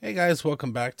Hey guys,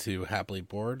 welcome back to Happily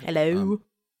Bored. Hello.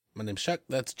 My name's Chuck,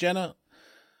 that's Jenna.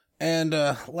 And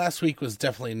last week was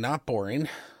definitely not boring.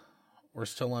 We're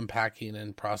still unpacking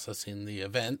and processing the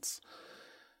events.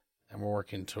 And we're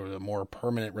working toward a more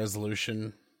permanent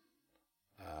resolution.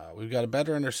 We've got a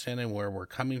better understanding where we're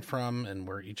coming from and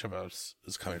where each of us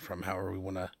is coming from. However, we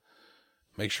want to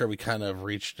make sure we kind of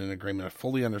reached an agreement of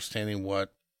fully understanding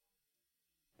what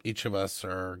each of us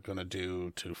are going to do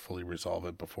to fully resolve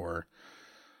it before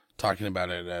talking about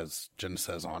it, as Jen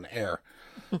says, on air.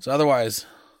 So otherwise,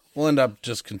 we'll end up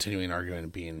just continuing arguing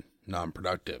and being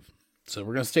non-productive. So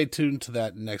we're going to stay tuned to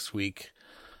that next week.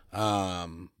 But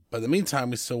in the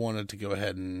meantime, we still wanted to go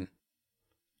ahead and,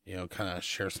 kind of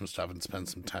share some stuff and spend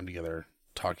some time together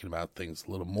talking about things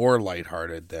a little more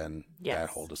lighthearted than that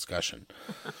whole discussion.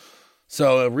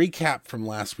 So a recap from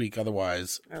last week,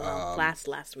 otherwise.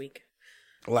 Last week.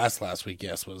 Last week,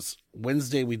 yes, was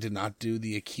Wednesday. We did not do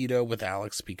the Aikido with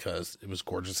Alex because it was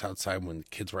gorgeous outside when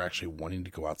kids were actually wanting to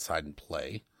go outside and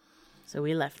play. So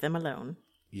we left them alone.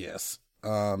 Yes.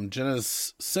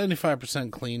 Jenna's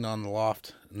 75% clean on the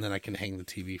loft, and then I can hang the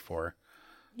TV for her.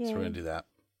 Yay. So we're going to do that.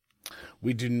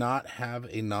 We do not have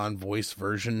a non-voice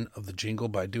version of the jingle,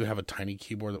 but I do have a tiny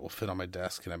keyboard that will fit on my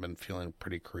desk, and I've been feeling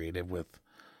pretty creative with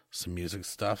some music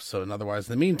stuff. So in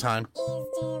the meantime... Is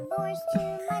divorce too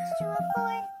much to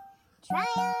afford? Try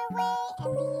our way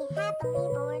and be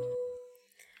happily bored.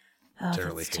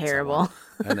 Oh, that's terrible.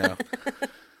 I know.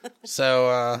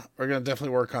 So we're going to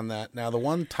definitely work on that. Now, the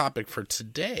one topic for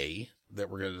today that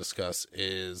we're going to discuss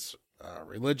is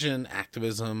religion,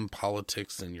 activism,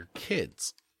 politics, and your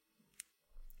kids.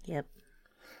 Yep.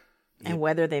 And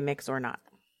whether they mix or not.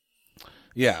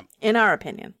 Yeah. In our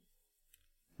opinion.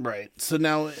 Right. So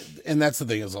now, and that's the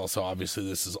thing is also, obviously,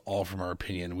 this is all from our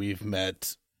opinion. We've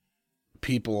met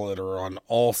people that are on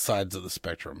all sides of the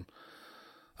spectrum.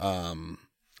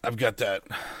 I've got that,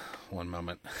 one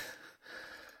moment.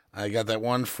 I got that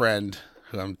one friend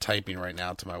who I'm typing right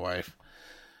now to my wife,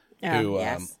 who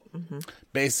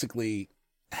basically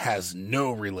has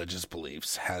no religious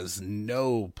beliefs, has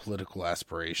no political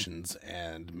aspirations,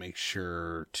 and makes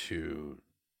sure to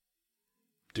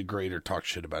degrade or talk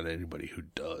shit about anybody who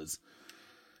does.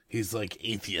 He's like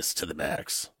atheist to the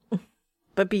max.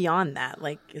 But beyond that,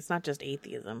 like, it's not just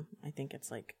atheism. I think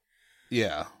it's like,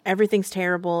 yeah, everything's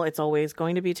terrible. It's always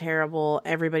going to be terrible.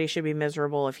 Everybody should be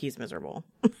miserable if he's miserable.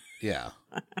 Yeah.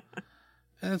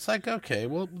 And it's like, okay,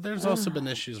 well, there's also been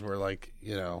issues where, like,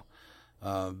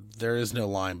 there is no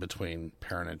line between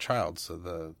parent and child.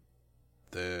 So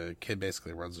the kid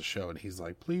basically runs the show, and he's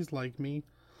like, please like me.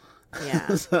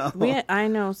 Yeah. I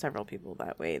know several people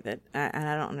that way that, and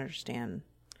I don't understand.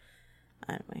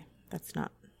 Anyway, that's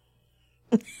not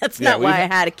why I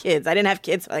had kids. I didn't have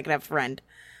kids so I could have a friend.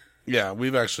 Yeah,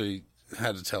 we've actually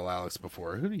had to tell Alex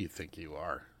before, who do you think you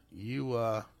are?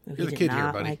 You're the kid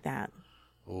here, buddy. Like that.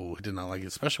 Oh, he did not like it,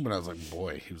 especially when I was like,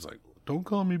 boy. He was like, don't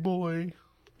call me boy.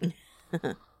 I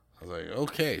was like,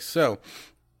 okay. So,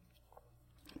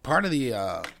 part of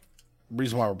the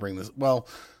reason why we're bringing this, well,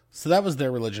 so that was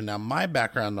their religion. Now, my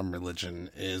background on religion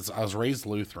is I was raised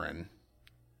Lutheran.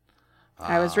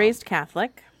 I was raised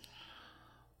Catholic.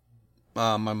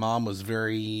 My mom was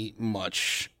very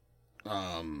much,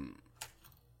 kind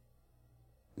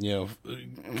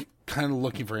of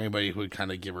looking for anybody who would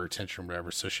kind of give her attention or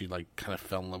whatever. So she kind of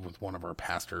fell in love with one of our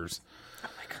pastors. Oh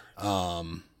my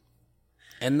God.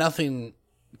 And nothing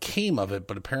came of it,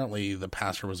 but apparently the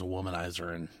pastor was a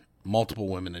womanizer, and multiple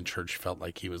women in church felt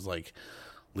like he was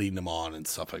leading them on and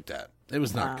stuff like that. It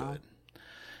was not good.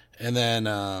 And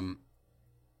then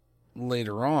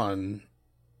later on,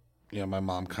 my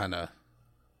mom kind of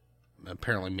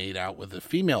apparently made out with a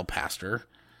female pastor,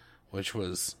 which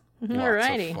was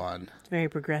lots of fun. It's very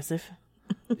progressive.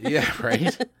 Yeah,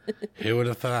 right? Who would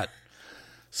have thought?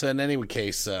 So in any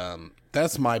case,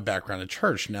 that's my background in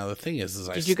church. Now the thing is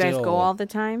did you guys go all the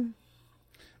time?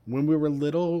 When we were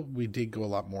little, we did go a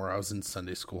lot more. I was in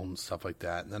Sunday school and stuff like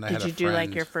that. And then Did you do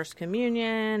your first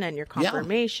communion and your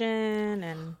confirmation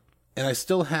and I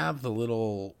still have the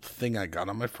little thing I got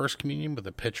on my first communion with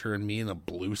a picture of me in a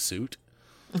blue suit.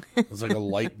 It was like a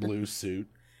light blue suit.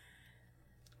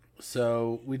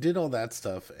 So we did all that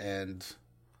stuff, and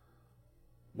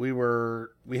we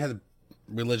had a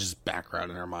religious background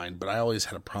in our mind, but I always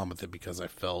had a problem with it because I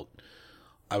felt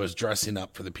I was dressing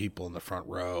up for the people in the front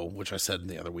row, which I said in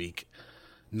the other week,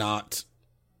 not,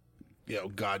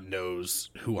 God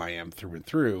knows who I am through and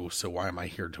through, so why am I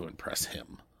here to impress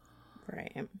him?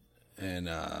 Right. And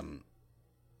I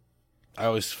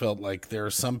always felt like there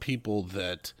are some people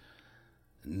that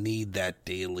need that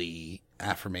daily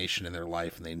affirmation in their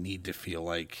life, and they need to feel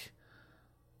like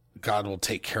God will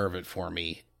take care of it for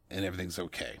me and everything's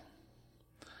okay.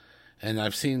 And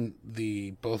I've seen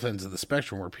both ends of the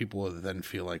spectrum where people then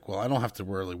feel like, well, I don't have to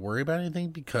really worry about anything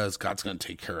because God's going to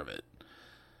take care of it.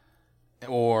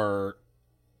 Or,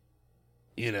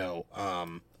 I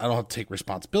don't have to take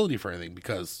responsibility for anything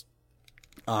because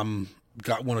I'm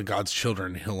one of God's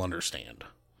children. He'll understand.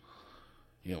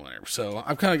 Whatever. So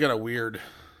I've kind of got a weird...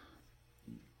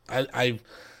 I've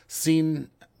seen...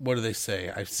 What do they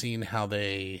say? I've seen how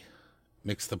they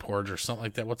mix the porridge or something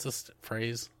like that. What's this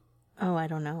phrase? Oh, I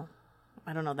don't know.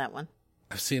 I don't know that one.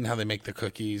 I've seen how they make the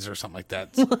cookies or something like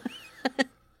that.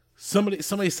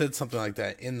 Somebody said something like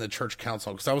that in the church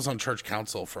council, because I was on church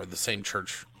council for the same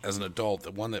church as an adult,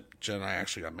 the one that Jen and I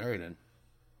actually got married in.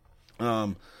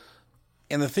 And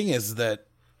the thing is that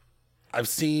I've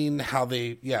seen how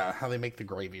they make the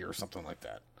gravy or something like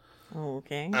that. Oh,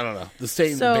 okay. I don't know. The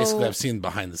same, basically, I've seen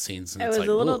behind the scenes. And it it's was like,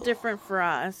 a little ugh. different for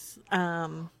us.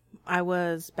 I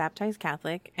was baptized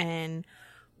Catholic, and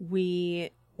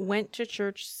we went to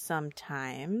church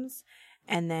sometimes.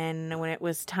 And then when it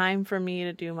was time for me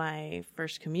to do my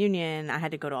first communion, I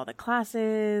had to go to all the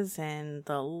classes and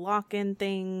the lock-in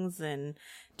things and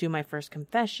do my first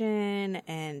confession.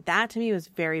 And that to me was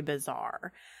very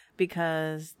bizarre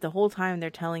because the whole time they're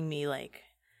telling me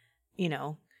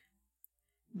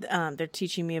they're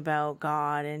teaching me about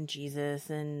God and Jesus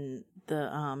and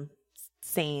the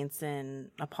saints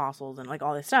and apostles and like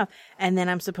all this stuff. And then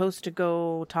I'm supposed to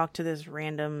go talk to this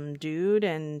random dude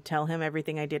and tell him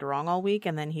everything I did wrong all week.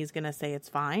 And then he's going to say it's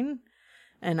fine.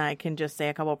 And I can just say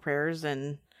a couple prayers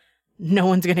and no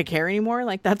one's going to care anymore.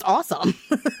 Like, that's awesome.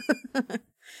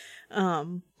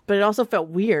 But it also felt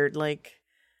weird. Like,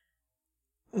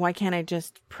 why can't I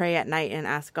just pray at night and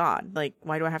ask God? Like,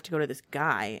 why do I have to go to this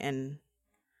guy? And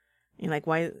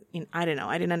why? I don't know.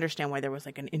 I didn't understand why there was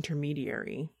like an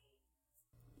intermediary.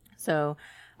 So,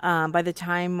 by the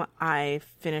time I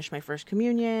finished my first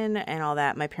communion and all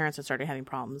that, my parents had started having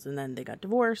problems, and then they got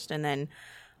divorced. And then,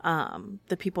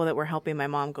 the people that were helping my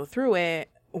mom go through it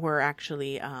were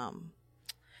actually,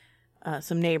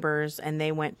 some neighbors, and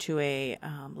they went to a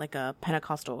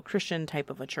Pentecostal Christian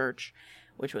type of a church,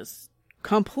 which was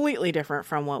completely different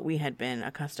from what we had been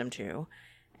accustomed to.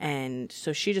 And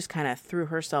so she just kind of threw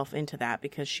herself into that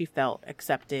because she felt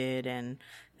accepted. And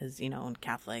as in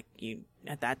Catholic, you,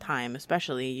 at that time,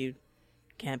 especially, you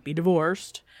can't be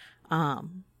divorced.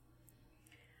 But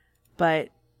I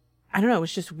don't know. It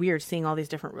was just weird seeing all these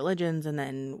different religions. And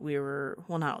then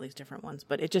not all these different ones,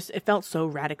 but it felt so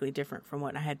radically different from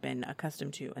what I had been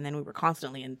accustomed to. And then we were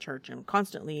constantly in church and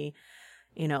constantly,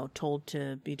 told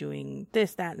to be doing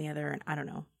this, that, and the other. And I don't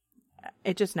know.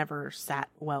 It just never sat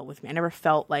well with me. I never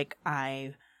felt like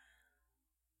I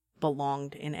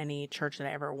belonged in any church that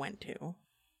I ever went to.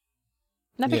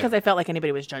 Not because I felt like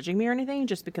anybody was judging me or anything,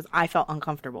 just because I felt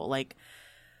uncomfortable. Like,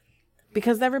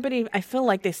 because everybody, I feel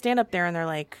like they stand up there and they're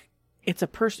like, it's a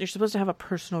person, you're supposed to have a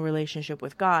personal relationship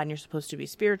with God, and you're supposed to be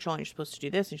spiritual, and you're supposed to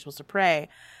do this, and you're supposed to pray.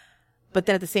 But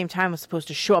then at the same time, I'm supposed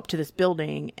to show up to this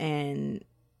building and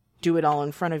do it all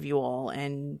in front of you all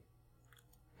and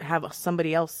have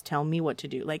somebody else tell me what to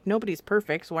do. Like, nobody's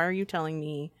perfect, so why are you telling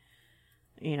me,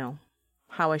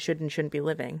 how I should and shouldn't be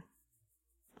living?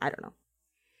 I don't know.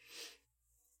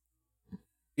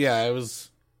 Yeah, it was...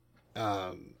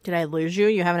 Did I lose you?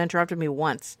 You haven't interrupted me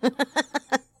once.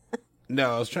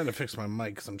 No, I was trying to fix my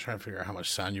mic because I'm trying to figure out how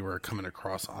much sound you were coming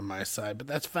across on my side, but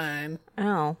that's fine.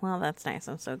 Oh, well, that's nice.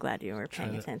 I'm so glad you were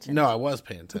paying attention. No, I was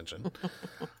paying attention.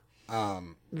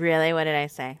 Really? What did I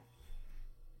say?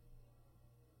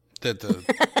 That the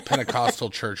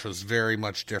Pentecostal church was very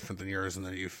much different than yours, and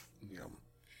that yeah.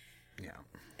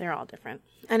 They're all different.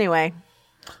 Anyway.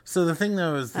 So the thing,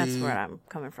 though, is that's where I'm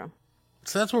coming from.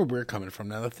 So that's where we're coming from.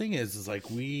 Now, the thing is like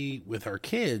with our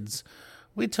kids,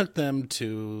 we took them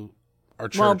to our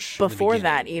church. Well, before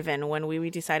that, even when we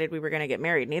decided we were going to get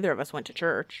married, neither of us went to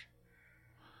church.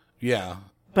 Yeah.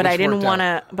 But I didn't want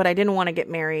to. But I didn't want to get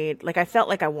married. Like, I felt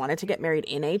like I wanted to get married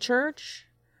in a church.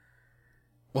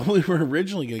 Well, we were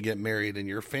originally going to get married in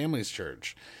your family's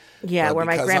church. Yeah, but where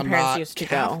my grandparents used to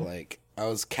Catholic, go. I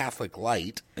was Catholic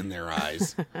light in their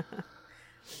eyes.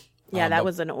 Yeah, that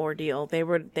was an ordeal.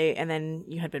 And then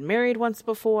you had been married once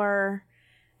before,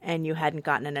 and you hadn't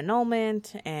gotten an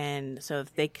annulment, and so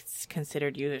they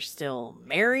considered you still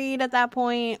married at that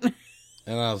point.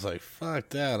 And I was like, fuck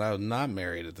that. I was not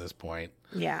married at this point.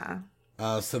 Yeah.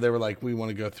 So they were like, we want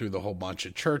to go through the whole bunch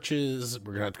of churches.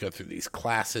 We're going to have to go through these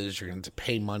classes. You're going to have to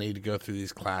pay money to go through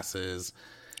these classes.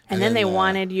 And then they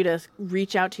wanted you to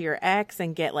reach out to your ex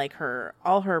and get like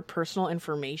all her personal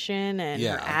information and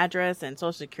her address and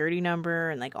social security number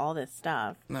and like all this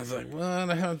stuff. And I was like,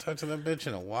 well, I haven't talked to that bitch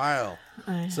in a while.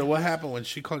 So what happened when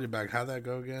she called you back? How'd that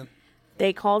go again?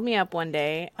 They called me up one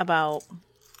day about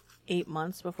 8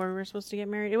 months before we were supposed to get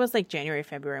married. It was like January,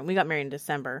 February, and we got married in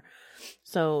December.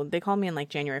 So they called me in like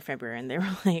January, February, and they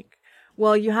were like,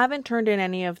 well, you haven't turned in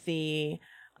any of the,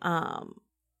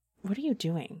 what are you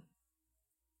doing?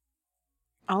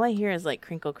 All I hear is like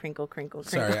crinkle, crinkle, crinkle,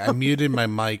 crinkle. Sorry, I muted my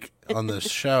mic on the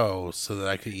show so that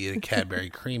I could eat a Cadbury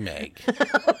cream egg.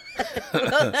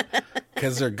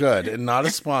 Because they're good. And not a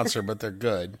sponsor, but they're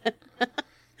good.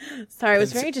 Sorry, it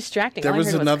was very distracting. There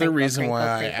was another reason why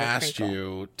I asked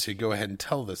you to go ahead and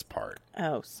tell this part.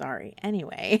 Oh, sorry.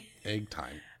 Anyway. Egg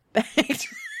time. Back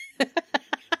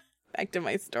to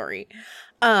my story.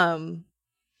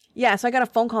 Yeah, so I got a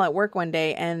phone call at work one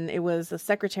day, and it was a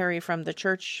secretary from the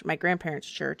church, my grandparents'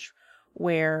 church,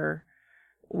 where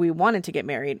we wanted to get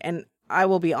married. And I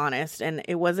will be honest, and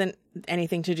it wasn't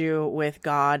anything to do with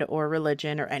God or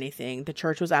religion or anything. The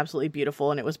church was absolutely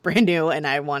beautiful, and it was brand new, and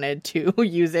I wanted to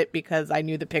use it because I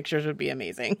knew the pictures would be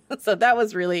amazing. So that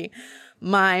was really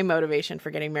my motivation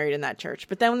for getting married in that church.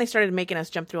 But then when they started making us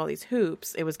jump through all these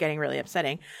hoops, it was getting really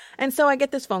upsetting. And so I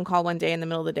get this phone call one day in the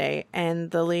middle of the day, and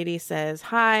the lady says,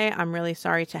 hi, I'm really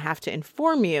sorry to have to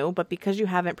inform you, but because you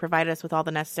haven't provided us with all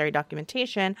the necessary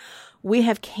documentation, we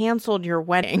have canceled your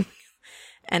wedding.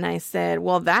 And I said,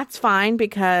 well, that's fine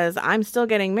because I'm still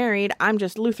getting married. I'm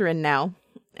just Lutheran now.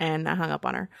 And I hung up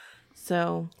on her.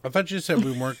 So I thought you said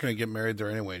we weren't going to get married there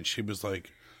anyway. And she was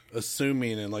like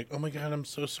assuming and like, oh my God, I'm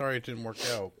so sorry it didn't work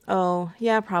out. Oh,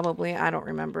 yeah, probably. I don't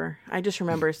remember. I just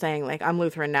remember saying like, I'm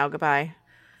Lutheran now. Goodbye.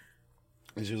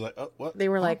 And she was like, oh, what? They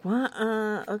were like, what?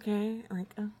 Okay.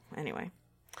 Like, oh, anyway.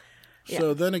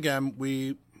 So then again,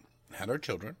 we had our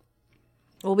children.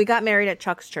 Well, we got married at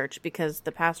Chuck's church because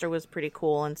the pastor was pretty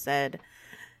cool and said,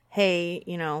 hey,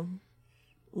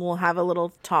 we'll have a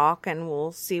little talk and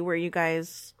we'll see where you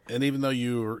guys... And even though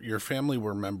your family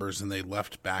were members and they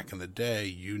left back in the day,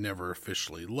 you never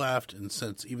officially left. And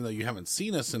since, even though you haven't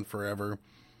seen us in forever,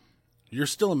 you're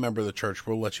still a member of the church.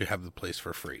 We'll let you have the place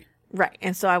for free. Right.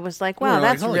 And so I was like, wow,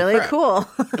 that's really cool.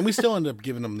 And we still ended up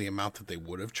giving them the amount that they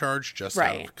would have charged just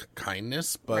out of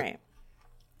kindness. But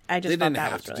I just they thought didn't that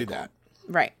have was to really do cool. that.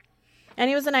 Right. And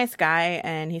he was a nice guy,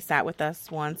 and he sat with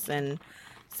us once and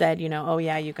said, oh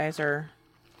yeah, you guys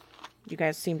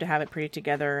seem to have it pretty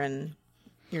together and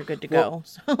you're good to go.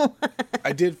 So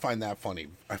I did find that funny.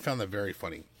 I found that very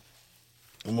funny.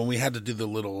 And when we had to do the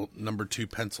little number 2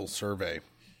 pencil survey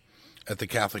at the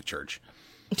Catholic church,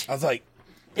 I was like,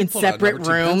 in separate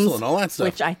rooms, and all that stuff,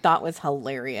 which I thought was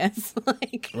hilarious.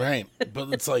 Right.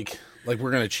 But it's like we're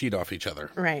going to cheat off each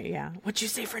other. Right. Yeah. What'd you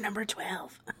say for number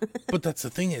 12? But that's the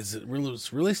thing is, it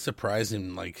was really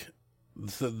surprising. Like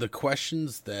the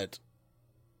questions that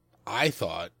I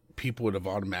thought people would have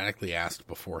automatically asked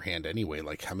beforehand anyway,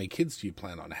 like how many kids do you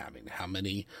plan on having? How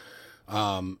many,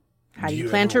 how do you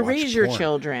plan to raise your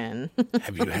children?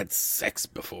 Have you had sex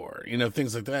before?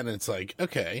 Things like that. And it's like,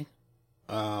 okay,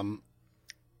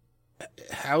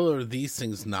 how are these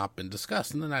things not been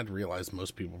discussed? And then I'd realize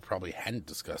most people probably hadn't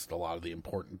discussed a lot of the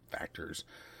important factors.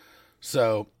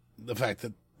 So the fact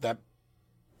that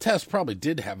test probably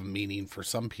did have a meaning for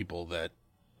some people that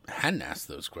hadn't asked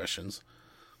those questions,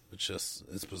 which just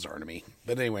is bizarre to me.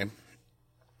 But anyway,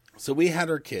 so we had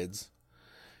our kids,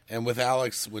 and with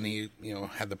Alex, when he,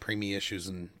 had the preemie issues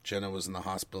and Jenna was in the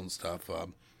hospital and stuff,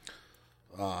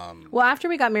 well, after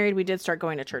we got married, we did start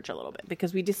going to church a little bit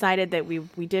because we decided that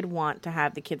we did want to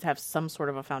have the kids have some sort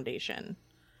of a foundation.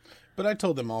 But I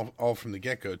told them all from the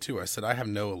get-go, too. I said, I have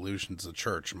no illusions of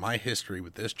church. My history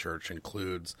with this church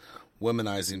includes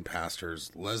womanizing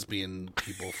pastors, lesbian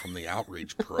people from the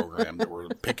outreach program that were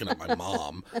picking up my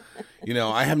mom.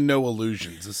 I have no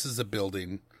illusions. This is a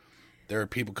building. There are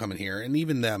people coming here. And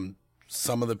even them,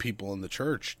 some of the people in the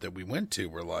church that we went to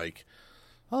were like,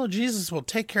 oh, Jesus will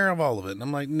take care of all of it. And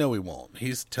I'm like, no, he won't.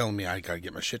 He's telling me I got to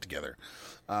get my shit together.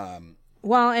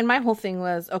 Well, and my whole thing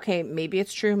was, okay, maybe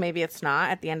it's true, maybe it's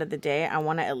not. At the end of the day, I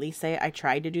want to at least say I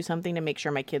tried to do something to make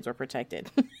sure my kids were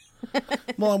protected.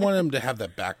 Well, I want them to have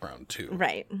that background, too.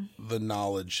 Right. The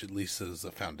knowledge, at least, as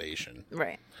a foundation.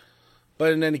 Right.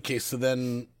 But in any case, so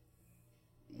then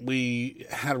we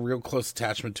had a real close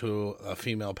attachment to a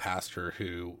female pastor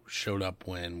who showed up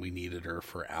when we needed her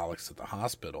for Alex at the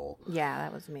hospital. Yeah,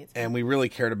 that was amazing. And we really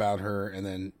cared about her. And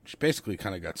then she basically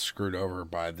kind of got screwed over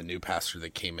by the new pastor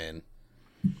that came in.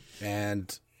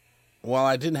 And while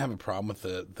I didn't have a problem with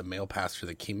the male pastor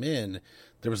that came in,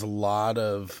 there was a lot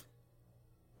of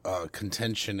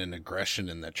contention and aggression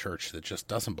in that church that just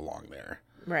doesn't belong there.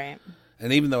 Right.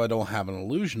 And even though I don't have an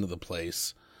illusion of the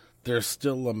place, there's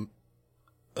still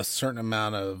a certain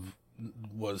amount of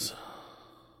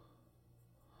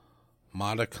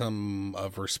modicum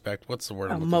of respect. What's the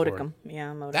word? Modicum.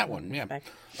 Yeah, modicum. That one, yeah.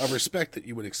 Of respect that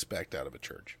you would expect out of a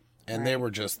church. And it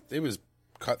was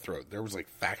cutthroat. There was like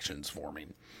factions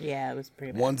forming. Yeah, it was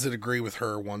pretty bad. Ones that agree with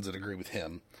her, ones that agree with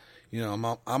him. You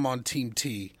know, I'm on Team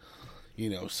T, you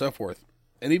know, so forth.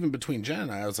 And even between Jen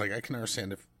and I was like, I can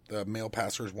understand if the male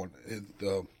pastor is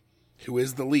who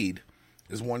is the lead,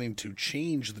 is wanting to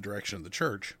change the direction of the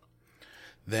church,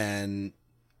 then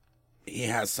he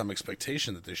has some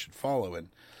expectation that they should follow. And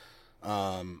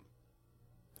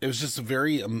it was just a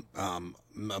very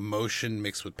emotion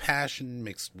mixed with passion,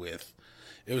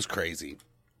 it was crazy.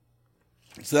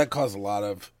 So that caused a lot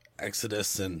of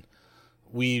exodus, and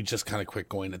we just kind of quit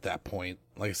going at that point.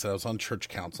 Like I said, I was on church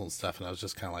council and stuff, and I was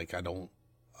just kind of like, I don't,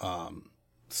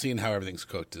 seeing how everything's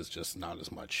cooked is just not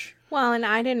as much. Well, and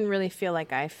I didn't really feel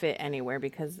like I fit anywhere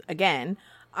because, again,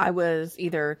 I was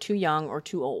either too young or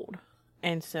too old.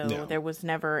 And so there was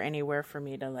never anywhere for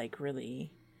me to, like,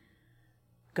 really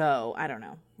go. I don't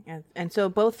know. And so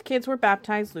both kids were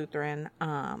baptized Lutheran.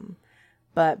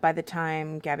 But by the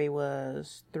time Gabby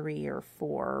was 3 or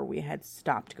 4, we had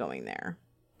stopped going there.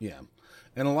 Yeah.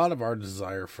 And a lot of our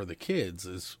desire for the kids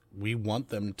is we want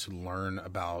them to learn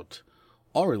about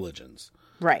all religions.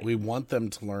 Right. We want them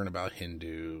to learn about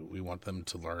Hindu. We want them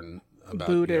to learn about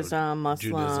Buddhism,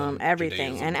 Muslim, Judaism, everything,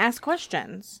 Judaism. and ask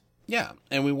questions. Yeah.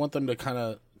 And we want them to kind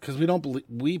of, because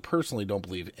we personally don't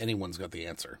believe anyone's got the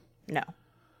answer. No.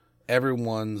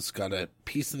 Everyone's got a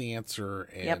piece of the answer,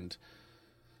 and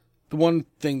the one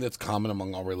thing that's common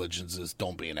among all religions is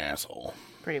don't be an asshole.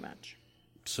 Pretty much.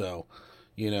 So,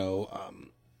 you know,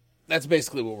 that's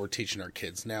basically what we're teaching our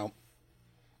kids. Now,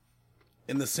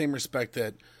 in the same respect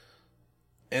that,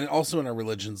 and also in our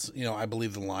religions, you know, I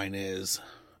believe the line is,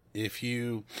 if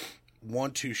you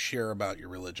want to share about your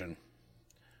religion,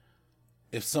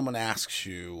 if someone asks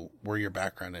you where your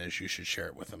background is, you should share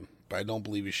it with them. But I don't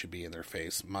believe you should be in their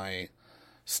face. My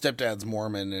stepdad's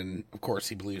Mormon, and of course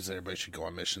he believes that everybody should go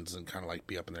on missions and kind of like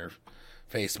be up in their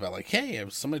face about like, hey,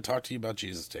 have somebody talked to you about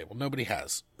Jesus today? Well, nobody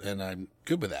has, and I'm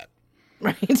good with that.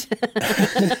 Right.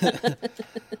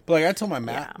 But like I told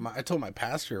I told my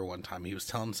pastor one time, he was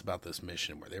telling us about this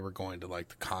mission where they were going to like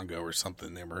the Congo or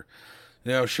something. They were,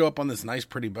 you know, show up on this nice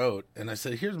pretty boat, and I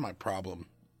said, here's my problem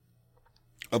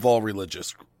of all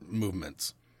religious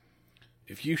movements.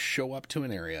 If you show up to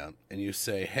an area and you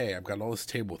say, hey, I've got all this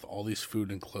table with all these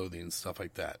food and clothing and stuff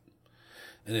like that,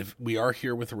 and if we are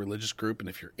here with a religious group, and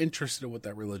if you're interested in what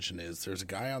that religion is, there's a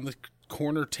guy on the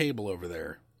corner table over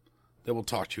there that will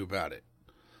talk to you about it.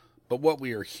 But what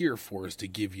we are here for is to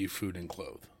give you food and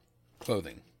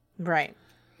clothing. Right.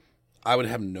 I would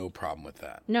have no problem with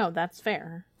that. No, that's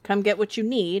fair. Come get what you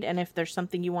need, and if there's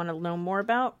something you want to know more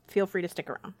about, feel free to stick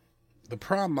around. The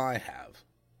problem I have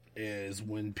is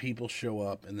when people show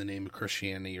up in the name of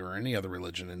Christianity or any other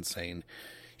religion and saying,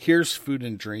 here's food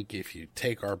and drink if you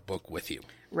take our book with you.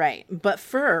 Right. But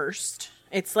first,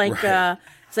 it's like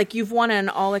it's like you've won an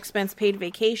all-expense paid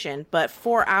vacation, but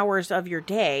 4 hours of your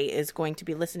day is going to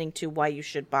be listening to why you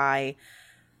should buy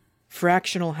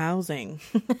fractional housing.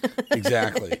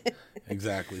 Exactly.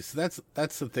 So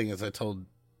that's the thing, is I told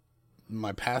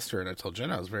my pastor and I told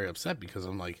Jenna I was very upset because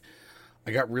I'm like,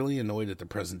 I got really annoyed at the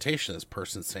presentation of this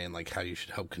person saying like how you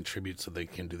should help contribute so they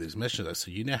can do these missions. I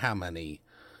said, you know how many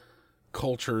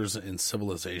cultures and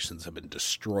civilizations have been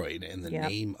destroyed in the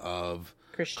name of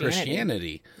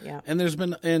Christianity. Yeah. And there's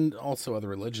been, and also other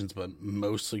religions, but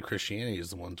mostly Christianity is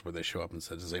the ones where they show up and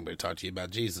say, does anybody talk to you about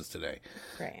Jesus today?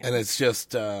 Right. And it's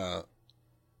just, I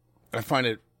find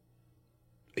it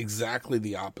exactly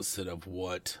the opposite of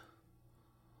what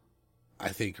I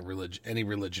think any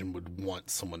religion would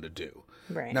want someone to do.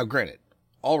 Right. Now, granted,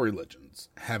 all religions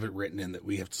have it written in that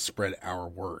we have to spread our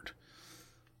word.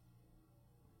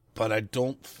 But I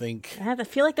don't think... I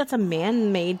feel like that's a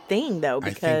man-made thing, though,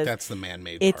 because... I think that's the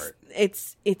man-made part.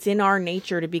 It's in our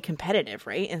nature to be competitive,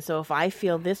 right? And so if I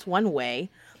feel this one way,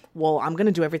 well, I'm going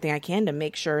to do everything I can to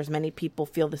make sure as many people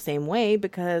feel the same way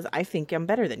because I think I'm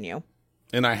better than you.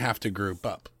 And I have to group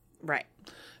up. Right.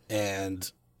 And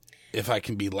if I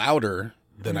can be louder,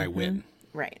 then I win.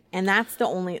 Right. And that's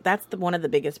one of the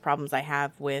biggest problems I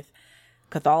have with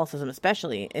Catholicism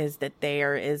especially, is that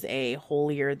there is a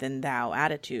holier than thou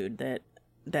attitude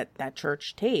that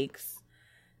church takes,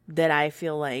 that I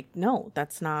feel like, no,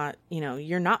 that's not,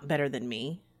 you're not better than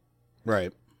me.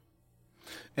 Right.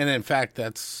 And in fact,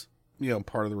 that's,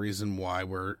 part of the reason why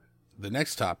the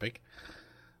next topic,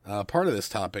 part of this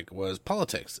topic was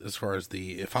politics, as far as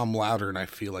if I'm louder and I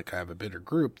feel like I have a bigger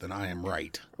group, then I am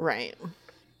right. Right.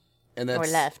 And that's,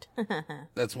 or left.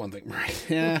 That's one thing. Right.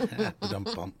 Yeah.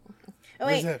 Dump bump. Oh,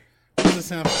 wait. Where's the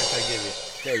sound effect I gave you?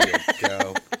 There you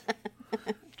go.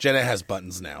 Jenna has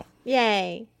buttons now.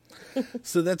 Yay.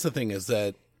 So that's the thing, is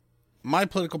that my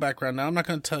political background, now I'm not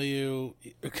going to tell you.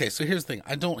 Okay, so here's the thing.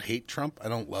 I don't hate Trump. I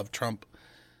don't love Trump.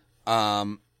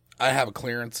 I have a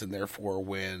clearance, and therefore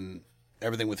when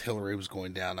everything with Hillary was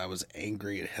going down, I was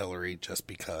angry at Hillary just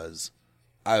because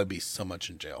I would be so much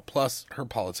in jail. Plus, her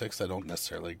politics I don't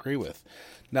necessarily agree with.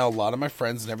 Now, a lot of my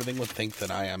friends and everything would think that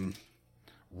I am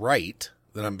right,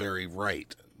 that I'm very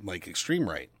right, like extreme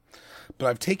right. But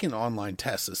I've taken online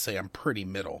tests that say I'm pretty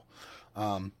middle.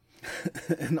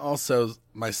 And also,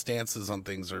 my stances on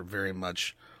things are very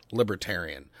much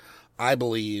libertarian. I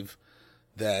believe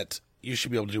that you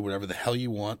should be able to do whatever the hell you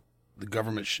want. The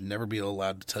government should never be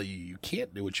allowed to tell you you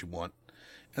can't do what you want.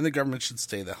 And the government should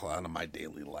stay the hell out of my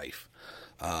daily life.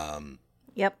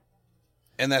 Yep.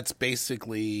 And that's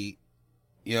basically,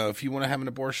 if you want to have an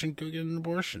abortion, go get an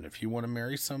abortion. If you want to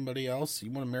marry somebody else,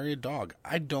 you want to marry a dog.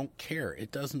 I don't care.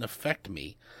 It doesn't affect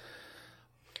me.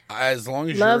 As long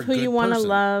as love you're a who good you want to person.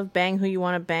 love, bang who you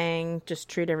want to bang. Just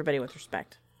treat everybody with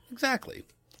respect. Exactly.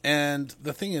 And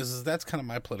the thing is that's kind of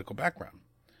my political background.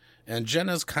 And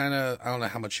Jenna's kind of, I don't know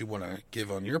how much you want to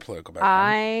give on your political background.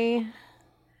 I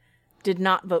did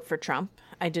not vote for Trump.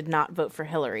 I did not vote for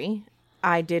Hillary.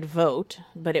 I did vote,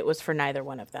 but it was for neither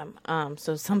one of them.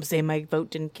 So some say my vote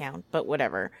didn't count, but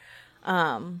whatever.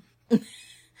 I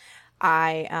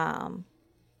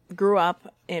grew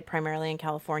up primarily in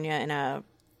California in a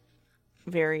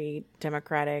very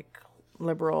democratic,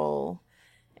 liberal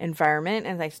environment,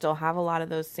 and I still have a lot of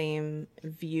those same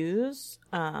views.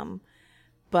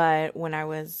 But when I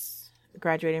was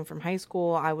graduating from high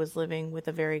school, I was living with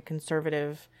a very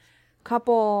conservative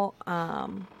couple.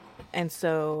 And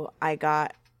so I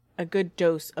got a good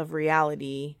dose of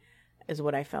reality, is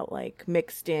what I felt like,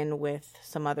 mixed in with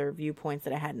some other viewpoints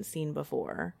that I hadn't seen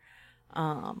before.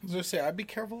 I was going to say, I'd be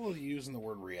careful of using the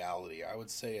word reality. I would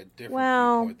say a different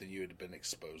viewpoint than you had been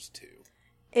exposed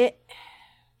to.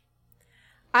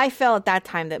 I felt at that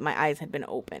time that my eyes had been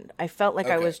opened. I felt like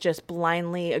I Okay. was just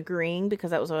blindly agreeing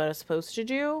because that was what I was supposed to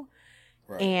do.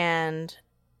 Right. And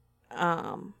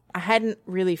I hadn't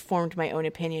really formed my own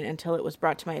opinion until it was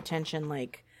brought to my attention,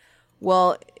 like,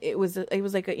 well, it was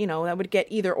like, I would get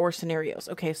either or scenarios.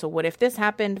 Okay, so what if this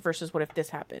happened versus what if this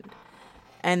happened?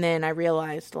 And then I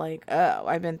realized, like, oh,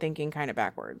 I've been thinking kind of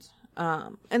backwards.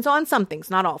 And so on some things,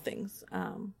 not all things.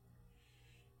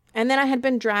 And then I had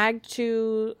been dragged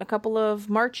to a couple of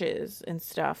marches and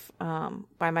stuff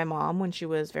by my mom when she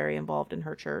was very involved in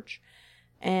her church.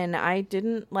 And I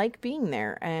didn't like being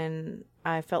there. And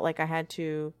I felt like I had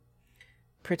to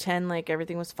pretend like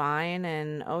everything was fine.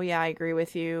 And, oh, yeah, I agree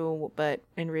with you. But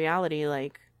in reality,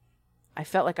 like, I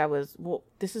felt like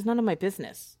this is none of my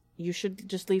business. You should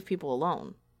just leave people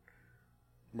alone.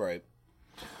 Right.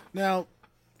 Now,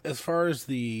 as far as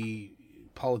the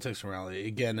politics and reality,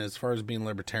 again, as far as being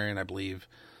libertarian, I believe,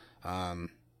 I'm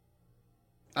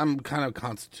kind of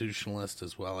constitutionalist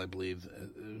as well. I believe,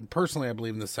 personally, I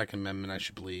believe in the Second Amendment.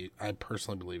 I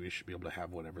personally believe you should be able to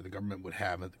have whatever the government would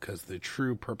have, because the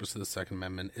true purpose of the Second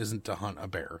Amendment isn't to hunt a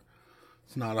bear.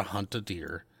 It's not to hunt a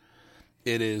deer.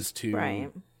 It is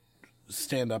to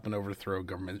stand up and overthrow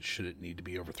government should it need to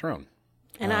be overthrown.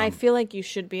 And I feel like you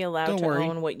should be allowed to worry.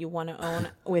 own what you want to own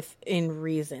within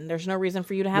reason. There's no reason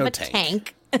for you to have a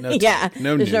tank. No yeah, tank.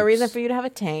 No there's no nukes. reason for you to have a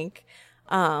tank.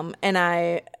 And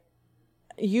I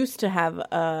used to have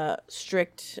a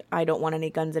strict, I don't want any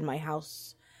guns in my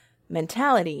house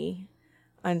mentality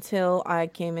until I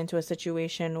came into a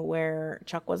situation where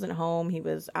Chuck wasn't home. He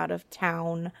was out of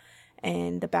town.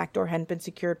 And the back door hadn't been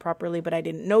secured properly, but I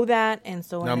didn't know that. And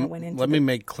so when I went into let me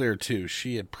make clear, too,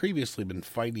 she had previously been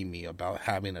fighting me about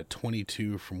having a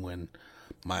 22 from when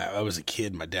I was a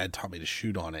kid. My dad taught me to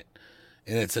shoot on it.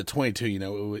 And it's a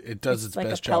 22, it does its like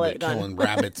best a job pellet at gun. killing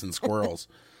rabbits and squirrels.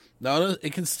 No,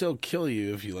 it can still kill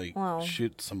you if you,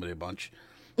 shoot somebody a bunch.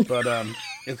 But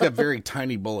it's got very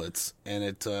tiny bullets, and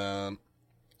it's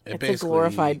it's a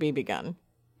glorified BB gun.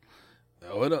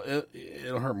 Oh,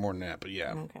 it'll hurt more than that, but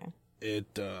yeah. Okay.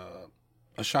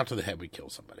 A shot to the head would kill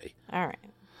somebody. All right.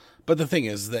 But the thing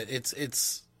is that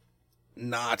it's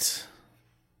not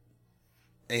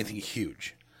anything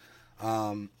huge.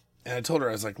 And I told her,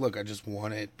 I was like, look, I just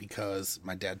want it because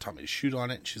my dad taught me to shoot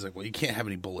on it. And she's like, well, you can't have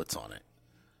any bullets on it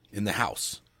in the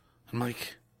house. I'm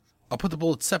like, I'll put the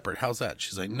bullets separate. How's that?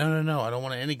 She's like, no, I don't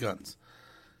want any guns.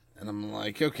 And I'm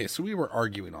like, okay, so we were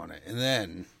arguing on it. And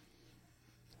then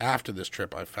after this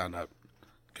trip, I found out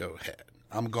Go ahead.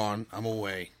 I'm gone. I'm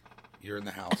away. You're in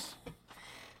the house.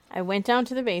 I went down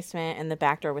to the basement and the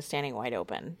back door was standing wide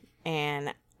open.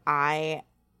 And I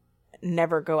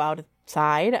never go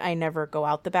outside. I never go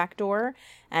out the back door.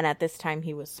 And at this time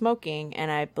he was smoking.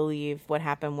 And I believe what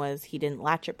happened was he didn't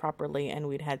latch it properly and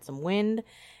we'd had some wind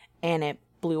and it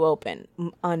blew open,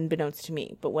 unbeknownst to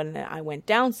me. But when I went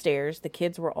downstairs, the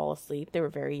kids were all asleep. They were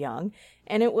very young.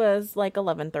 And it was like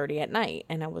 11:30 at night.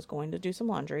 And I was going to do some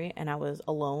laundry. And I was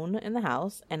alone in the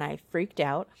house. And I freaked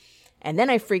out. And then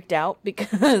I freaked out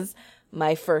because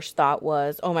my first thought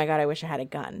was, oh my God, I wish I had a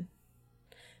gun.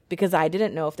 Because I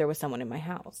didn't know if there was someone in my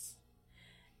house.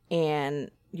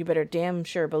 And you better damn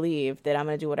sure believe that I'm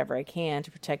going to do whatever I can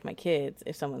to protect my kids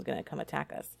if someone's going to come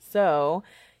attack us. So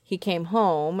he came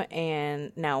home,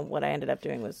 and now what I ended up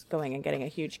doing was going and getting a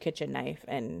huge kitchen knife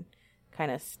and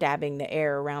kind of stabbing the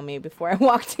air around me before I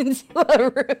walked into a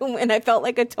room. And I felt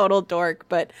like a total dork,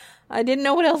 but I didn't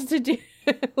know what else to do.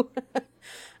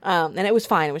 And it was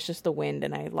fine. It was just the wind,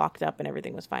 and I locked up and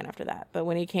everything was fine after that. But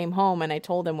when he came home and I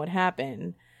told him what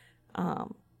happened, I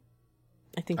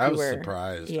think I was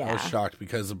surprised. Yeah. I was shocked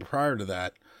because prior to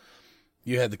that,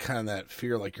 you had the kind of that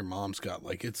fear like your mom's got,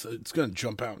 like it's going to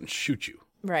jump out and shoot you.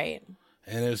 Right.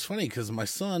 And it was funny because my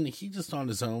son, he just on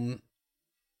his own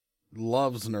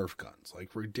loves Nerf guns,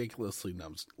 like ridiculously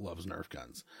loves Nerf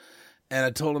guns. And I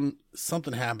told him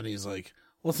something happened. He's like,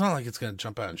 well, it's not like it's going to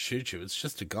jump out and shoot you. It's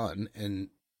just a gun. And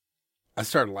I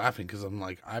started laughing because I'm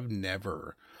like, I've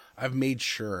made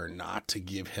sure not to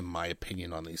give him my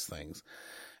opinion on these things.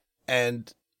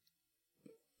 And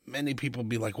many people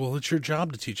be like, well, it's your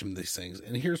job to teach him these things.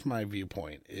 And here's my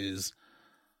viewpoint is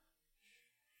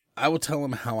I will tell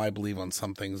them how I believe on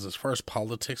some things. As far as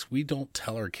politics, we don't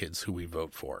tell our kids who we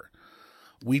vote for.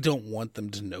 We don't want them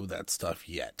to know that stuff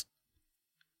yet.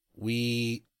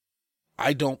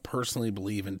 I don't personally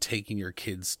believe in taking your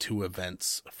kids to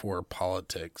events for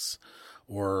politics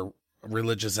or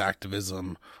religious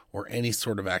activism or any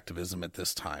sort of activism at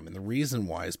this time. And the reason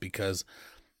why is because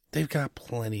they've got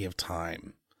plenty of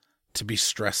time to be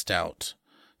stressed out,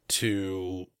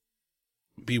 to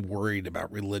be worried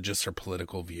about religious or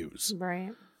political views.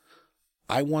 Right.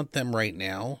 I want them right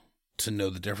now to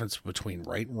know the difference between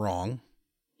right and wrong,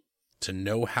 to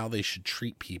know how they should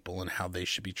treat people and how they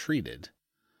should be treated.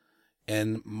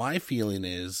 And my feeling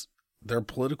is their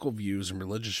political views and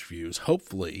religious views,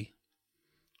 hopefully,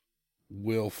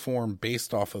 will form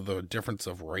based off of the difference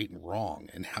of right and wrong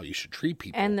and how you should treat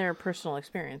people. And their personal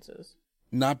experiences.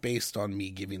 Not based on me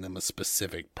giving them a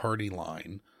specific party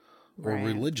line or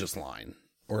religious line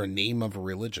or a name of a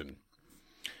religion.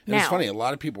 And it's funny, a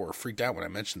lot of people were freaked out when I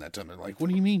mentioned that to them. They're like, what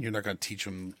do you mean you're not going to teach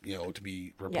them, to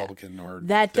be Republican or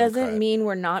that Democrat? Doesn't mean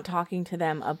we're not talking to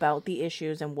them about the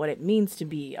issues and what it means to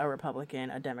be a Republican,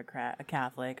 a Democrat, a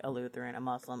Catholic, a Lutheran, a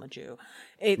Muslim, a Jew.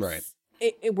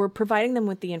 We're providing them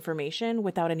with the information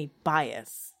without any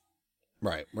bias.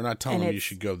 Right. We're not telling them you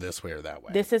should go this way or that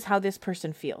way. This is how this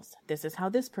person feels. This is how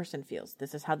this person feels.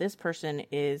 This is how this person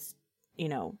is,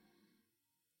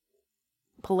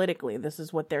 politically. This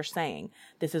is what they're saying.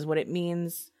 This is what it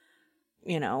means,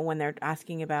 when they're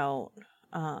asking about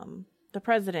the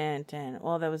president. And,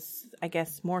 well, that was, I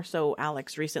guess, more so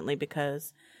Alex recently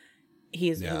because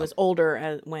he was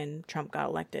older when Trump got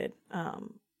elected.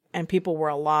 And people were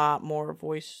a lot more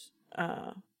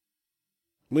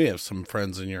we have some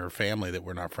friends in your family that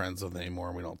we're not friends with anymore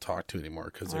and we don't talk to anymore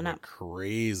because they're not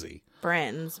crazy.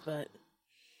 Friends, but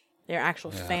they're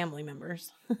actual family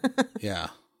members. Yeah.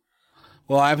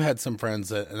 Well, I've had some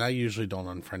friends and I usually don't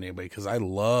unfriend anybody because I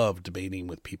love debating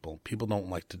with people. People don't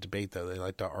like to debate, though. They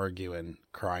like to argue and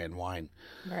cry and whine.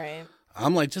 Right.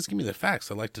 I'm like, just give me the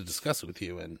facts. I'd like to discuss it with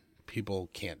you, and people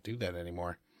can't do that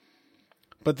anymore.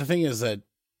 But the thing is that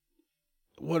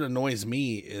what annoys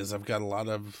me is we've got a lot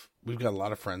of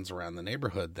friends around the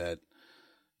neighborhood that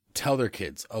tell their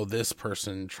kids, oh, this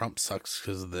person, Trump sucks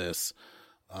because of this.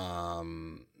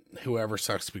 Whoever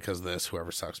sucks because of this,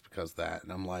 whoever sucks because of that.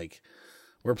 And I'm like,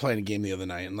 we're playing a game the other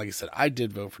night. And like I said, I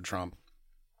did vote for Trump.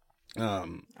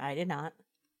 I did not.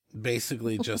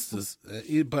 Basically just as,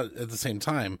 but at the same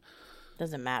time.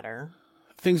 Doesn't matter.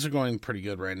 Things are going pretty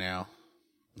good right now.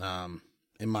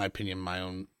 In my opinion, my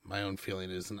own feeling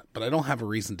is, but I don't have a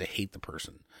reason to hate the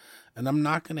person. And I'm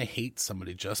not going to hate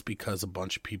somebody just because a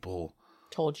bunch of people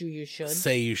told you should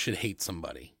say you should hate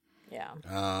somebody. Yeah.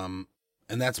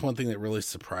 And that's one thing that really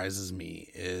surprises me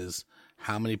is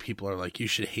how many people are like, you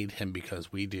should hate him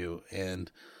because we do.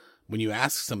 And when you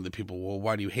ask some of the people, well,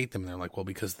 why do you hate them? And they're like, well,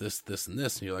 because this, this, and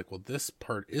this. And you're like, well, this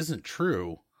part isn't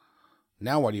true.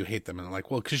 Now why do you hate them? And they're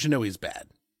like, well, because he's bad.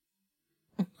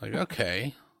 Like,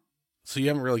 okay. so you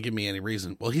haven't really given me any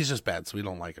reason. Well, he's just bad, so we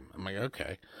don't like him. I'm like,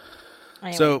 okay.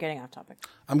 Anyway, So- we're getting off topic.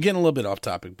 I'm getting a little bit off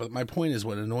topic, but my point is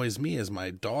what annoys me is my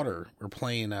daughter, we're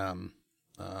playing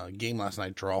game last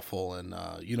night, Drawful, and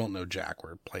You Don't Know Jack.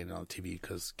 We're playing it on the TV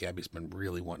because Gabby's been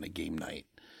really wanting a game night.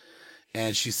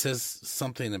 And she says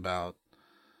something about,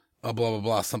 blah, blah,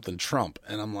 blah, something Trump.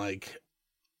 And I'm like,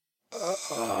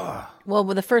 Well,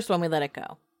 with the first one, we let it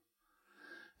go.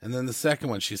 And then the second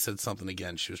one, she said something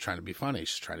again. She was trying to be funny.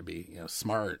 She's trying to be,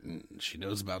 smart, and she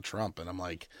knows about Trump. And I'm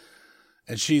like,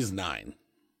 and she's 9.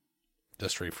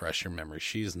 Just to refresh your memory,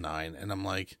 she's 9. And I'm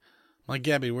like,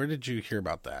 Gabby, where did you hear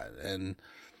about that? And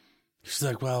she's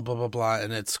like, well, blah, blah, blah.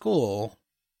 And at school,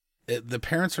 the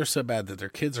parents are so bad that their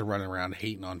kids are running around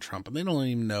hating on Trump, and they don't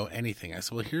even know anything. I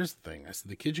said, well, here's the thing. I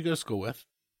said, the kids you go to school with,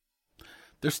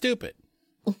 they're stupid.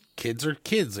 Kids are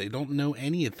kids. They don't know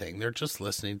anything. They're just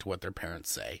listening to what their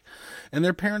parents say. And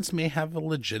their parents may have a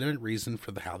legitimate reason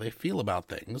for how they feel about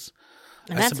things.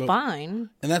 And that's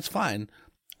fine. And that's fine.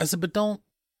 I said, but don't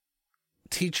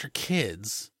teach your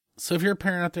kids. So if you're a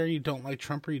parent out there, you don't like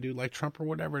Trump or you do like Trump or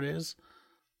whatever it is,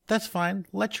 that's fine.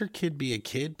 Let your kid be a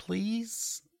kid,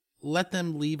 please. Let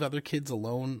them leave other kids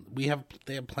alone. They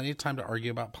have plenty of time to argue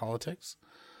about politics.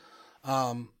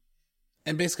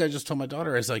 And basically I just told my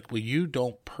daughter, I was like, well, you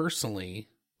don't personally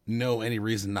know any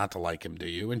reason not to like him, do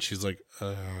you? And she's like,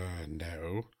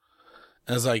 no.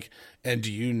 I was like, and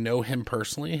do you know him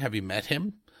personally? Have you met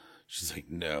him? She's like,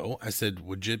 no. I said,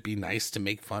 would it be nice to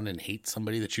make fun and hate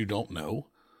somebody that you don't know?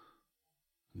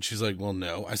 And she's like, well,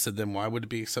 no. I said, then why would it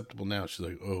be acceptable now? She's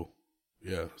like, oh,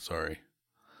 yeah, sorry.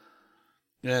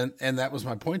 And that was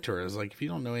my point to her. I was like, if you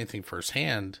don't know anything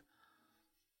firsthand,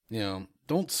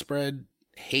 don't spread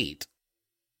hate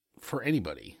for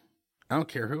anybody. I don't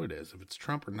care who it is. If it's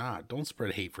Trump or not, don't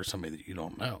spread hate for somebody that you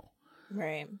don't know.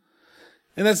 Right.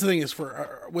 And that's the thing is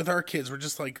with our kids, we're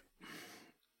just like,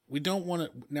 we don't want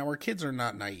to. Now, our kids are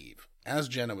not naive. As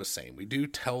Jenna was saying, we do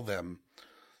tell them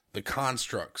the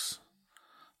constructs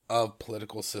of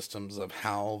political systems, of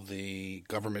how the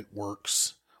government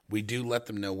works. We do let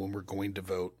them know when we're going to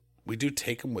vote. We do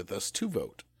take them with us to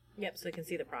vote. Yep, so they can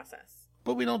see the process.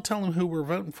 But we don't tell them who we're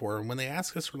voting for. And when they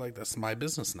ask us, we're like, that's my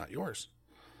business, not yours.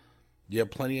 You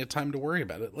have plenty of time to worry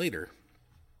about it later.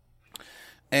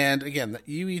 And again,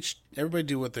 everybody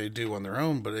do what they do on their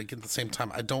own, but at the same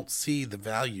time, I don't see the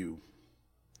value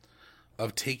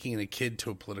of taking a kid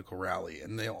to a political rally.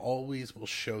 And they always will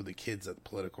show the kids at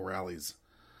political rallies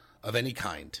of any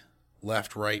kind.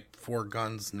 Left, right, for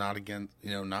guns, not against,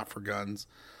 not for guns.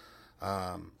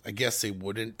 I guess they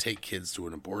wouldn't take kids to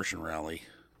an abortion rally.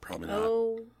 Probably not.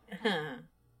 Oh.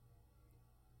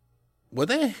 Would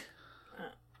they?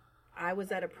 I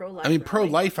was at a pro-life. I mean,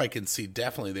 pro-life, I can see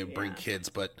definitely they would bring kids,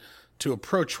 but to a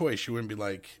pro-choice, you wouldn't be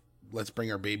like, let's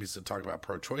bring our babies to talk about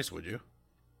pro-choice, would you?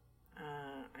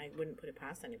 I wouldn't put it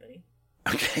past anybody.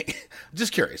 Okay,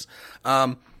 just curious.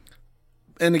 And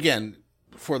again,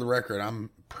 for the record, I'm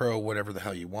pro whatever the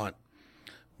hell you want,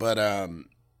 but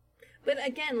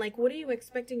again, like, what are you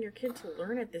expecting your kid to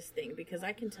learn at this thing? Because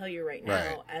I can tell you right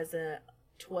now, as a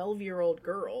 12-year-old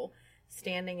girl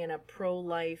standing in a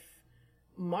pro-life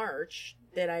march,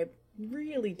 that I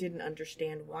really didn't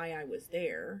understand why I was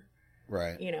there.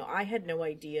 Right. I had no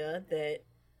idea that,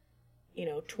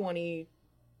 20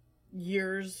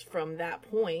 years from that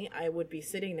point, I would be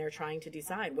sitting there trying to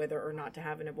decide whether or not to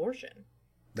have an abortion.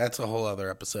 That's a whole other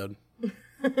episode.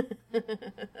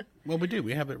 Well, we do.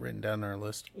 We have it written down on our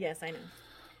list. Yes, I know.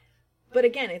 But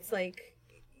again, it's like,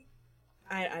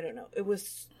 I don't know. It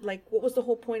was like, what was the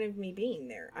whole point of me being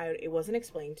there? It wasn't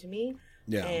explained to me.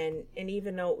 Yeah. And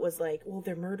even though it was like, well,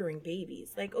 they're murdering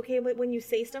babies. Like, okay, but when you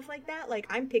say stuff like that, like,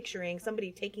 I'm picturing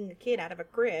somebody taking a kid out of a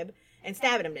crib and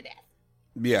stabbing him to death.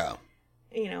 Yeah.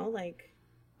 Like.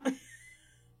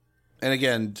 And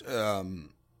again,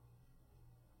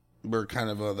 we're kind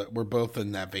of we're both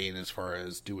in that vein as far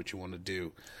as do what you want to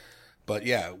do. But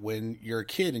yeah, when you're a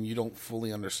kid and you don't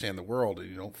fully understand the world and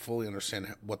you don't fully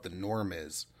understand what the norm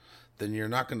is, then you're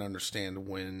not going to understand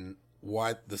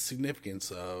why the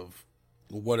significance of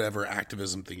whatever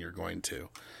activism thing you're going to.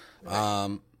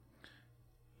 Right.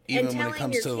 Even when it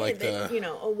comes to like that,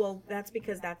 oh, well, that's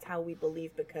because that's how we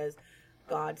believe, because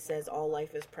God says all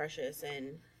life is precious,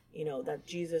 and, that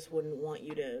Jesus wouldn't want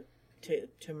you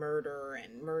to murder,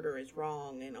 and murder is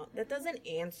wrong, and that doesn't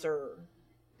answer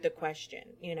the question,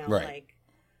 right. Like,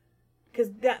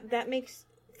 because that makes,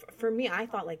 for me, I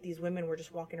thought like these women were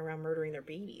just walking around murdering their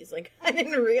babies. Like, I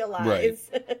didn't realize,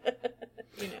 right.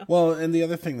 Well, and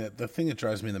the thing that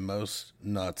drives me the most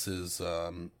nuts is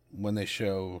when they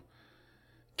show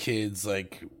kids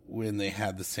like when they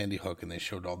had the Sandy Hook and they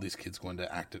showed all these kids going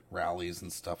to act at rallies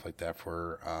and stuff like that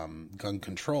for gun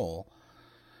control.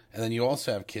 And then you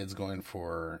also have kids going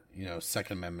for,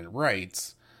 Second Amendment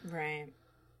rights. Right.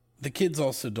 The kids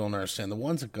also don't understand. The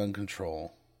ones at gun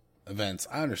control events,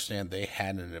 I understand they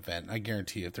had an event. I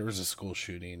guarantee you, if there was a school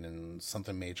shooting and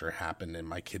something major happened and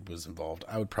my kid was involved,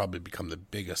 I would probably become the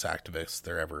biggest activist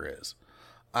there ever is.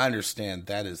 I understand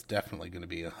that is definitely going to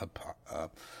be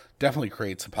definitely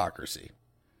creates hypocrisy.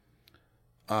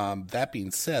 That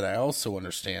being said, I also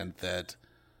understand that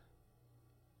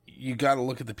you got to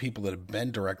look at the people that have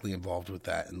been directly involved with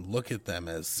that and look at them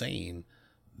as saying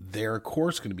they're, of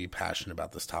course, going to be passionate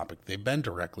about this topic. They've been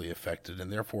directly affected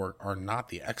and therefore are not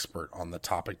the expert on the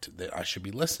topic that I should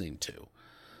be listening to.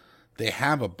 They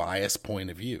have a biased point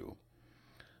of view.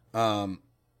 And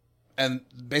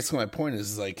basically my point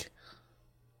is like,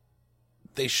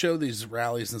 they show these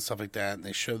rallies and stuff like that, and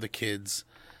they show the kids,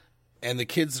 and the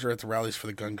kids that are at the rallies for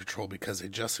the gun control because they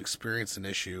just experienced an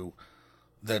issue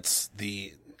that's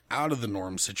the out of the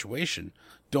norm situation,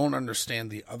 don't understand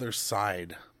the other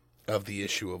side of the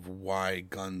issue of why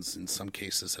guns in some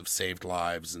cases have saved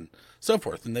lives and so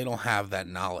forth, and they don't have that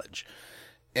knowledge.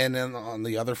 And then on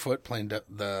the other foot, playing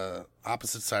the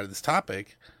opposite side of this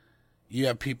topic, you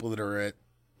have people that are at,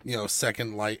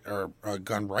 second light or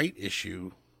gun right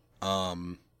issue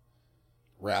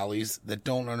rallies that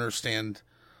don't understand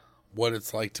what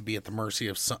it's like to be at the mercy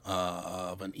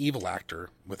of an evil actor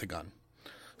with a gun.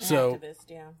 An so, activist,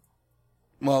 yeah.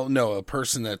 Well, no, a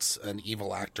person that's an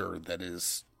evil actor that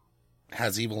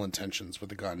has evil intentions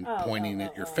with a gun pointing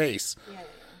at your face.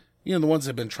 Yeah. The ones that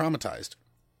have been traumatized.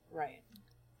 Right.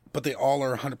 But they all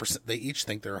are 100%. They each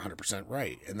think they're 100%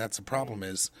 right, and that's the problem.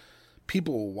 Is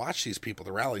people will watch these people at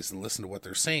the rallies and listen to what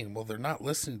they're saying. Well, they're not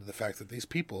listening to the fact that these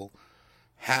people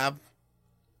have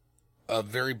a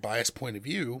very biased point of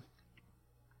view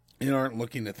and aren't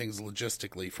looking at things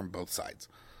logistically from both sides.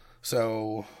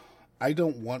 So I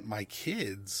don't want my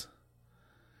kids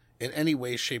in any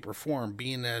way, shape, or form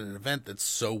being at an event that's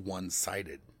so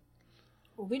one-sided.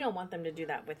 Well, we don't want them to do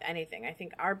that with anything. I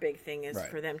think our big thing is Right.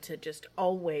 for them to just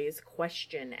always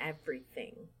question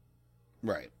everything.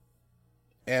 Right.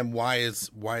 And why is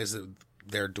it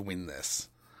they're doing this?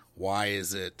 Why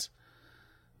is it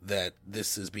that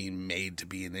this is being made to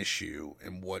be an issue?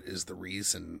 And what is the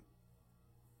reason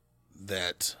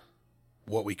that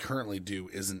what we currently do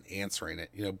isn't answering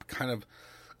it? Kind of,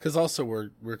 because also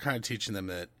we're kind of teaching them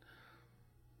that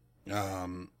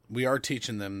we are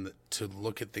teaching them to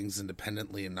look at things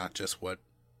independently and not just what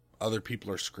other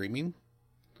people are screaming.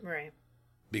 Right.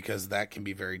 Because that can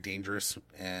be very dangerous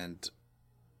and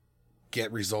get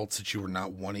results that you were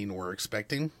not wanting or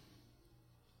expecting.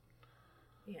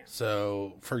 Yeah.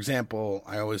 So, for example,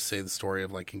 I always say the story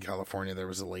of like in California, there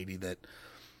was a lady that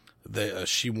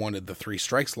she wanted the 3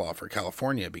 strikes law for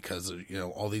California because of,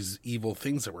 all these evil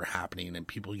things that were happening and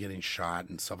people getting shot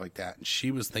and stuff like that. And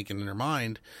she was thinking in her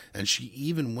mind, and she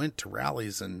even went to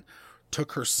rallies and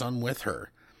took her son with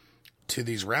her to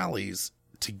these rallies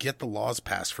to get the laws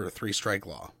passed for a 3 strike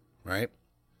law, right?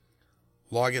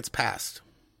 Law gets passed.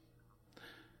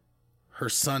 Her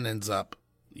son ends up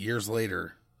years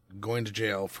later going to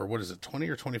jail for 20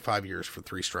 or 25 years for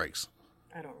 3 strikes.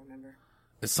 I don't remember.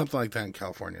 It's something like that in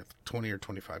California, 20 or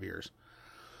 25 years.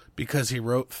 Because he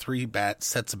wrote 3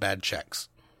 sets of bad checks.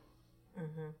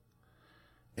 Mm-hmm.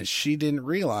 And she didn't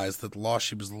realize that the law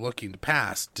she was looking to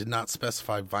pass did not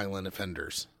specify violent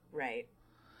offenders. Right.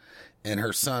 And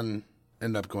her son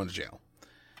ended up going to jail.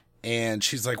 And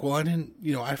she's like, well, I didn't,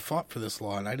 I fought for this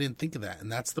law and I didn't think of that.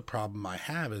 And that's the problem I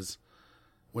have is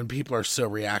when people are so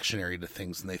reactionary to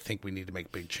things and they think we need to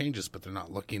make big changes, but they're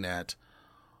not looking at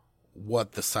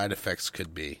what the side effects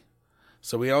could be.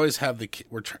 So we always have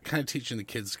we're kind of teaching the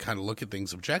kids to kind of look at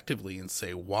things objectively and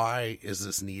say, why is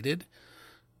this needed?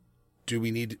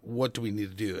 What do we need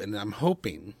to do? And I'm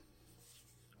hoping,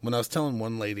 when I was telling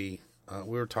one lady,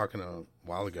 we were talking a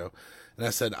while ago, and I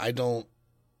said,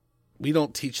 we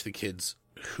don't teach the kids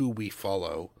who we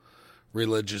follow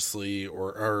religiously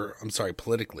or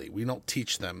politically. We don't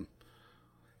teach them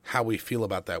how we feel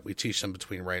about that. We teach them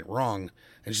between right and wrong.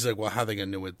 And she's like, well, how are they going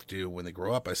to know what to do when they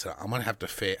grow up? I said, I'm going to have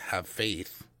to have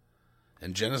faith,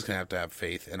 and Jenna's going to have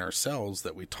faith in ourselves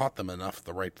that we taught them enough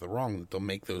the right to the wrong that they'll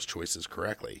make those choices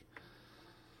correctly.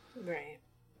 Right.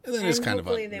 And then it's kind of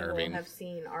unnerving. Hopefully they will have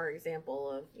seen our example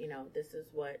of, this is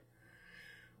what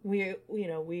we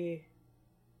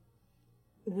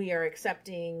are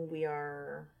accepting, we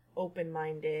are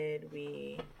open-minded,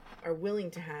 we are willing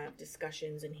to have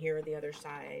discussions and hear the other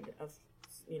side of,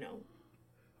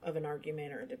 of an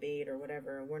argument or a debate or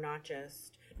whatever. We're not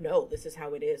just, no, this is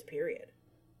how it is, period.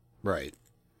 Right.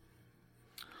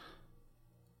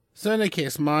 So in any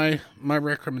case, my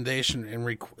recommendation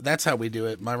and that's how we do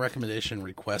it. My recommendation and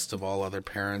request of all other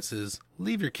parents is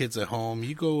leave your kids at home.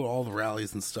 You go to all the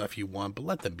rallies and stuff you want, but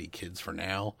let them be kids for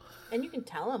now. And you can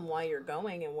tell them why you're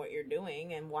going and what you're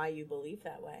doing and why you believe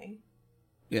that way.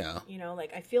 Yeah. You know,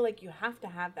 like, I feel like you have to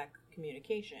have that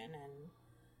communication. And,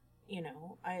 you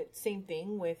know, same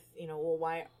thing with, you know,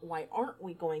 well, why aren't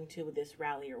we going to this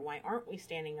rally, or why aren't we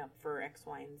standing up for X,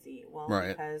 Y, and Z? Well, right.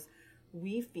 Because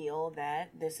we feel that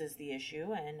this is the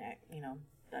issue, and, you know,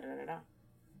 da-da-da-da.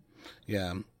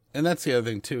 Yeah. And that's the other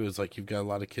thing, too, is, like, you've got a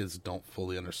lot of kids that don't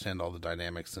fully understand all the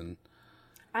dynamics. And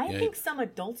I think some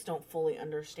adults don't fully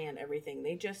understand everything.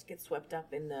 They just get swept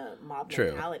up in the mob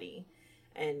mentality.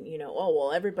 And, you know, oh,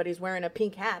 well, everybody's wearing a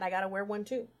pink hat. I got to wear one,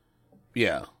 too.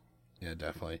 Yeah. Yeah,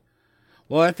 definitely.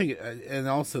 Well, I think, and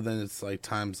also then it's, like,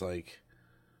 times, like,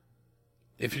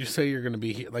 if you say you're going to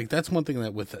be here, like, that's one thing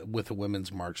that with the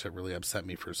Women's March that really upset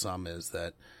me for some is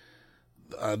that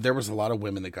there was a lot of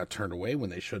women that got turned away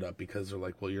when they showed up because they're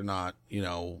like, well, you're not, you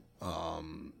know,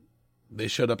 they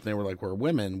showed up and they were like, we're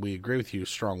women. We agree with you,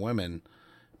 strong women,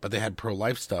 but they had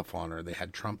pro-life stuff on, or they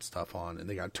had Trump stuff on, and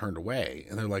they got turned away.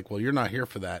 And they're like, well, you're not here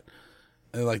for that.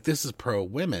 And they're like, this is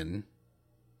pro-women,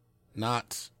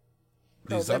 not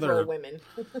these other women.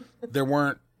 There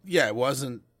weren't, it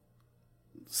wasn't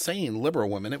saying liberal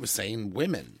women, it was saying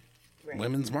women. Right.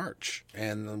 Women's March,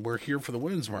 and we're here for the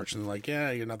Women's March, and they're like,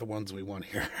 yeah, you're not the ones we want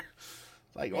here.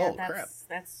 Like, yeah, crap.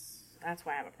 That's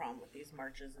why I have a problem with these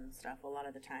marches and stuff a lot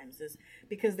of the times, is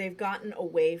because they've gotten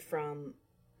away from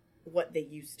what they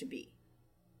used to be.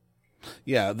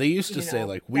 Yeah, they used to say,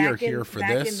 like, we are here for this.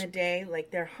 Back in the day,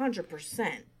 like, they're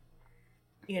 100%,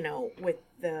 you know, with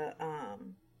the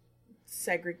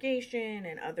segregation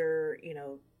and other, you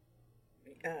know,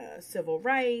 civil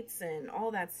rights and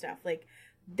all that stuff. Like,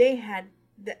 they had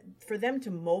that for them to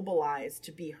mobilize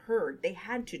to be heard. They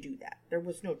had to do that. There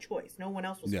was no choice. No one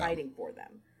else was fighting for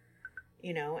them,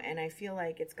 you know. And I feel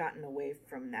like it's gotten away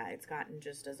from that. It's gotten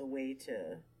just as a way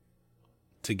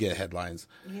to get headlines.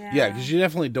 Yeah, because you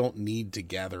definitely don't need to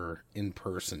gather in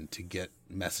person to get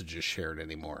messages shared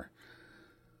anymore.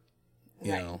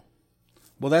 You know.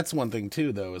 Well, that's one thing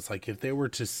too, though. Is like if they were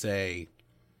to say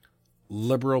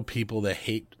liberal people that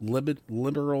hate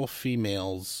liberal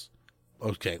females.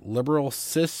 Okay, liberal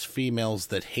cis females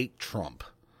that hate Trump,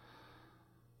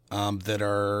 that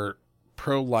are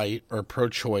pro-life or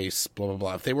pro-choice, blah, blah,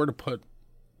 blah. If they were to put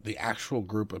the actual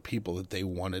group of people that they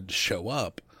wanted to show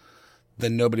up,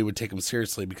 then nobody would take them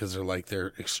seriously because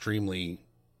they're extremely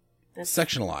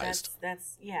sectionalized.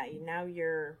 That's now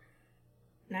you're...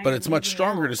 But it's much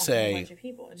stronger to say... bunch of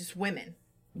people, just women.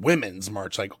 Women's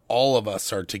March, like all of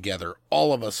us are together.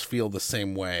 All of us feel the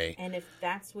same way. And if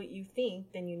that's what you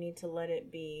think, then you need to let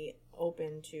it be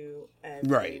open to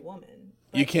every woman.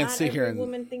 But you can't sit here and...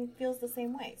 woman feels the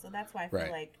same way. So that's why I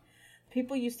feel like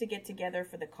people used to get together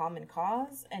for the common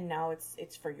cause, and now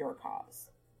it's for your cause.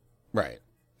 Right.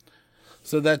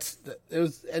 So it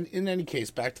was, and in any case,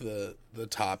 back to the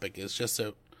topic, is just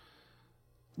so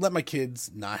let my kids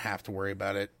not have to worry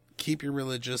about it. Keep your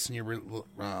religious and your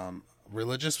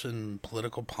religious and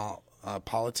political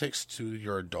politics to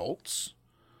your adults,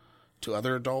 to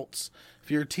other adults. If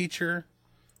you're a teacher,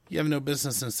 you have no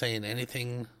business in saying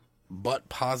anything but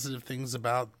positive things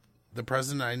about the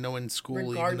president. I know in school,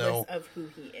 regardless of who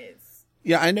he is.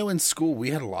 Yeah, I know in school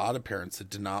we had a lot of parents that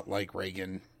did not like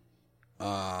Reagan,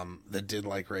 that did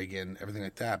like Reagan, everything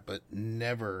like that, but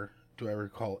never do I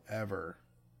recall ever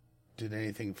did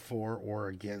anything for or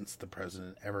against the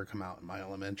president ever come out in my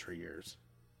elementary years.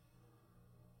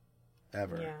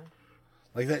 Ever. Yeah.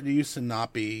 Like that used to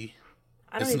not be.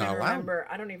 I don't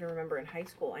even remember in high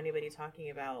school anybody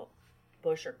talking about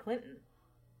Bush or Clinton.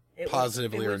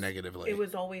 Positively or negatively. It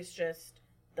was always just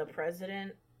the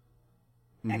president,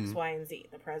 X, Y, and Z.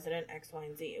 The president, X, Y,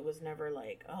 and Z. It was never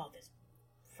like, oh, this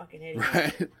fucking idiot.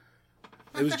 Right.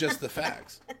 It was just the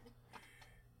facts.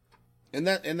 And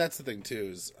that's the thing too,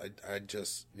 is I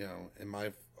just, you know,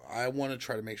 I want to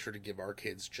try to make sure to give our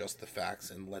kids just the facts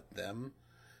and let them,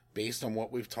 based on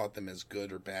what we've taught them as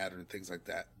good or bad and things like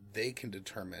that, they can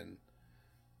determine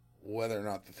whether or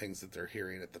not the things that they're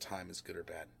hearing at the time is good or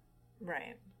bad.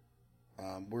 Right.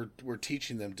 We're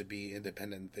teaching them to be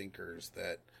independent thinkers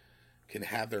that can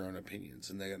have their own opinions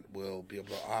and they will be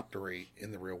able to operate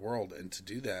in the real world. And to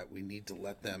do that, we need to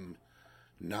let them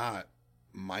not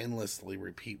mindlessly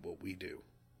repeat what we do.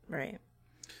 Right.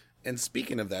 And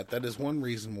speaking of that, that is one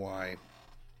reason why,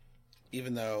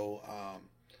 even though,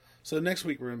 so next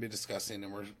week we're going to be discussing,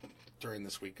 and we're during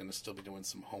this week going to still be doing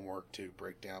some homework to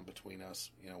break down between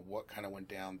us, you know, what kind of went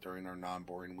down during our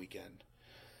non-boring weekend.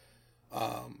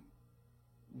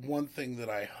 one thing that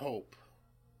I hope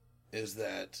is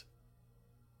that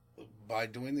by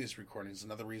doing these recordings,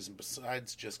 another reason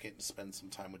besides just getting to spend some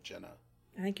time with Jenna.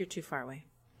 I think you're too far away.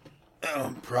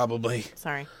 Oh, probably.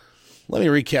 Sorry. Let me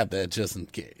recap that just in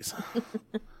case.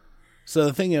 So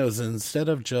the thing is, instead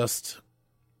of just,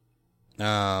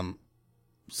 so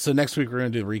next week we're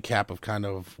going to do a recap of kind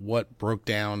of what broke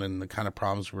down and the kind of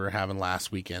problems we were having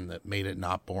last weekend that made it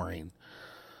not boring.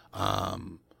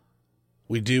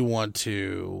 We do want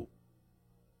to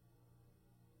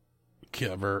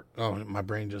cover, my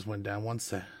brain just went down one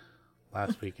sec.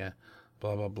 Last weekend,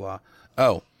 blah, blah, blah.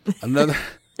 Oh, another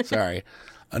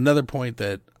point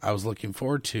that I was looking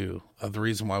forward to of the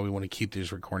reason why we want to keep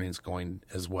these recordings going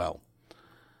as well.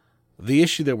 The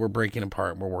issue that we're breaking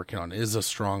apart and we're working on is a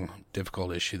strong,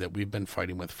 difficult issue that we've been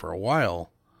fighting with for a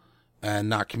while and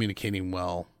not communicating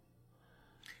well.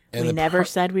 And we never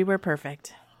said we were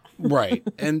perfect. Right.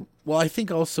 And well, I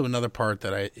think also another part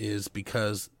that is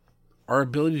because our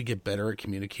ability to get better at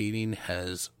communicating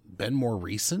has been more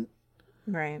recent.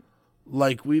 Right.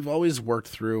 Like we've always worked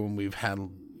through and we've had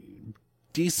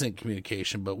decent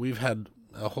communication, but we've had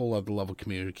a whole other level of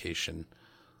communication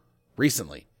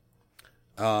recently.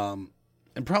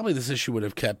 And probably this issue would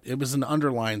have it was an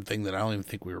underlying thing that I don't even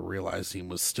think we were realizing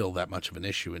was still that much of an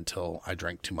issue until I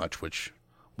drank too much, which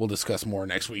we'll discuss more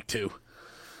next week too.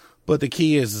 But the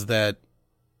key is that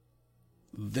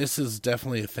this is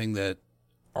definitely a thing that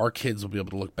our kids will be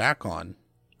able to look back on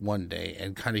one day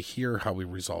and kind of hear how we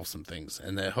resolve some things.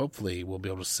 And that hopefully we'll be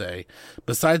able to say,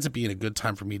 besides it being a good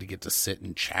time for me to get to sit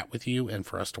and chat with you and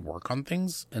for us to work on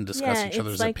things and discuss each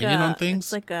other's opinion on things.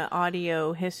 It's like an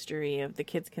audio history of the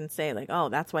kids can say like, oh,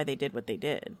 that's why they did what they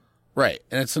did. Right.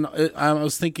 And I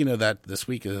was thinking of that this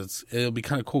week. It'll be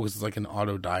kind of cool because it's like an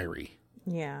audio diary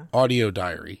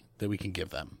that we can give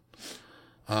them.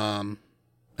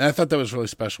 And I thought that was really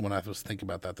special when I was thinking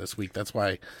about that this week. That's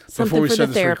why before we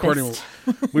started this recording,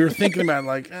 we were thinking about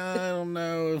like, I don't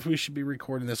know if we should be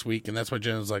recording this week. And that's why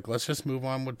Jen was like, let's just move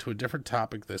on to a different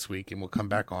topic this week. And we'll come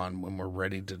back on when we're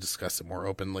ready to discuss it more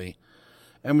openly.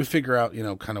 And we figure out,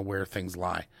 kind of where things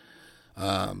lie.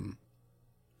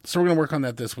 So we're going to work on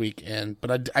that this week.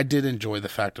 But I did enjoy the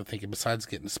fact of thinking, besides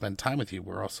getting to spend time with you,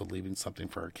 we're also leaving something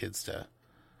for our kids to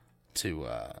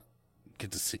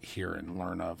get to sit here and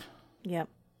learn of. Yep.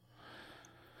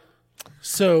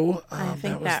 So I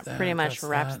think that pretty much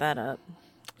wraps that up.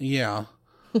 Yeah.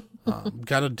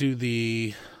 Got to do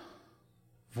the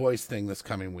voice thing this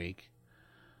coming week.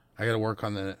 I got to work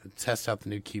on test out the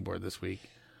new keyboard this week.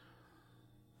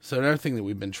 So another thing that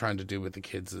we've been trying to do with the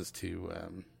kids is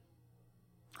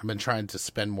I've been trying to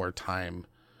spend more time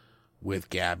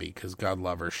with Gabby because God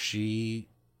love her.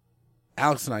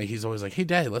 Alex and I, he's always like, hey,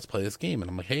 Daddy, let's play this game. And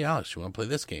I'm like, hey, Alex, you want to play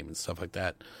this game and stuff like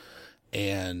that.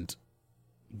 And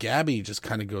Gabby just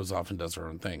kind of goes off and does her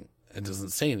own thing and doesn't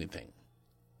say anything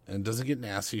and doesn't get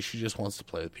nasty. She just wants to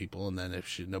play with people. And then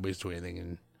if nobody's doing anything,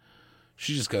 and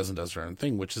she just goes and does her own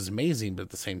thing, which is amazing. But at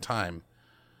the same time,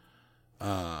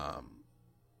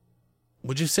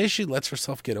 would you say she lets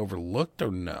herself get overlooked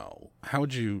or no? How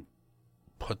would you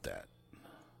put that?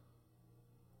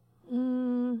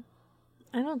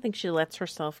 I don't think she lets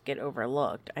herself get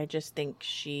overlooked. I just think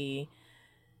she's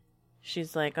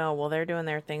like, oh, well, they're doing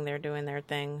their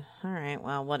thing. All right,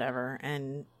 well, whatever.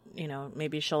 And,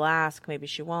 maybe she'll ask, maybe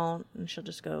she won't, and she'll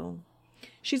just go.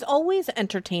 She's always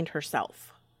entertained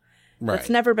herself. Right. That's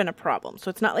never been a problem. So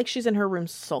it's not like she's in her room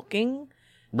sulking.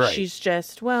 Right. She's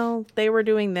just, well, they were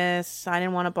doing this. I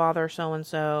didn't want to bother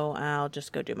so-and-so. I'll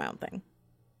just go do my own thing.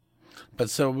 But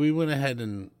so we went ahead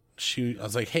and I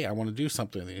was like, hey, I want to do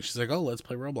something. And she's like, oh, let's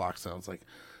play Roblox. And I was like,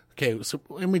 okay. So,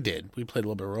 and we did. We played a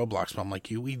little bit of Roblox. But I'm like,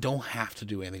 we don't have to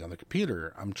do anything on the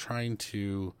computer. I'm trying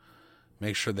to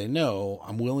make sure they know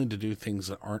I'm willing to do things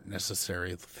that aren't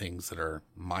necessarily the things that are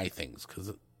my things.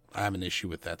 Because I have an issue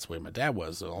with that's the way my dad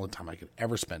was. The only time I could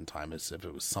ever spend time is if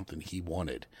it was something he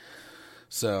wanted.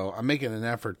 So I'm making an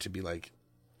effort to be like,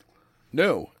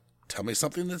 no, tell me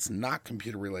something that's not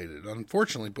computer related.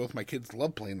 Unfortunately, both my kids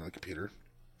love playing on the computer.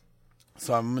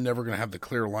 So I'm never going to have the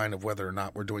clear line of whether or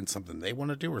not we're doing something they want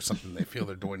to do or something they feel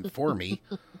they're doing for me.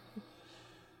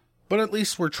 But at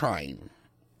least we're trying.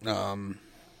 And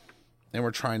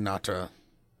we're trying not to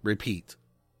repeat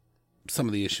some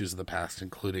of the issues of the past,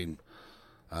 including,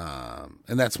 and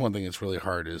that's one thing that's really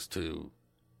hard, is to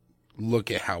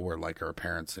look at how we're like our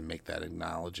parents and make that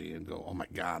analogy and go, oh my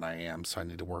God, I am. So I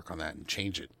need to work on that and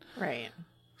change it. Right.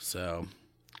 So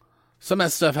some of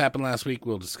that stuff happened last week.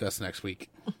 We'll discuss next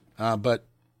week. But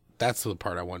that's the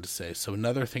part I wanted to say. So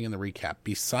another thing in the recap,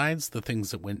 besides the things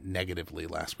that went negatively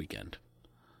last weekend,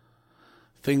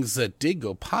 things that did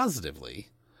go positively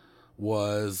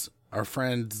was our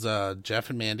friends Jeff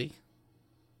and Mandy.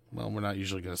 Well, we're not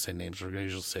usually going to say names. We're going to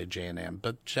usually say J and M,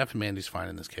 but Jeff and Mandy's fine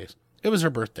in this case. It was her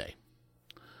birthday.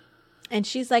 And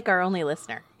she's like our only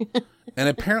listener. And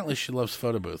apparently she loves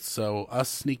photo booths. So us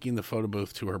sneaking the photo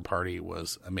booth to her party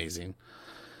was amazing.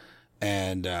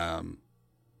 And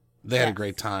they had a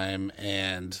great time.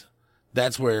 And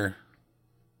that's where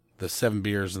the 7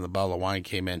 beers and the bottle of wine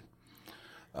came in.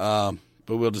 But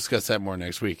we'll discuss that more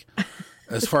next week.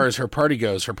 As far as her party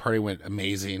goes, her party went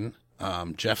amazing.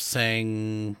 Jeff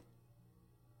sang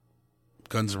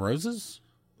Guns N' Roses?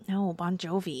 No, Bon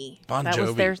Jovi. Bon that Jovi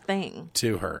was their thing.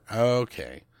 To her.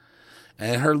 Okay.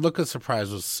 And her look of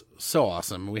surprise was so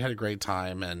awesome. We had a great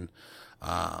time and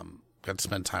got to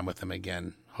spend time with them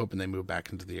again, hoping they move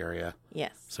back into the area.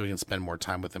 Yes. So we can spend more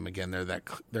time with them again.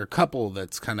 They're a couple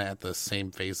that's kind of at the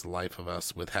same phase of life of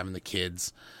us with having the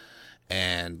kids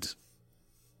and,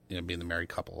 you know, being the married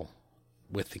couple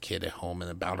with the kid at home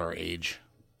and about our age.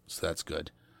 So that's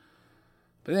good.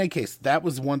 But in any case, that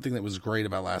was one thing that was great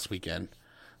about last weekend,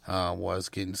 was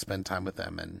getting to spend time with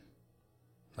them. And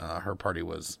her party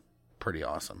was pretty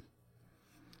awesome.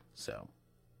 So,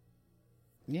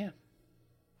 yeah.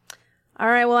 All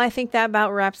right. Well, I think that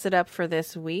about wraps it up for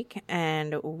this week.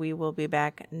 And we will be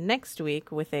back next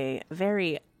week with a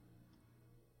very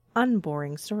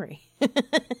unboring story.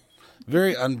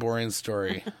 Very unboring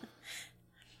story.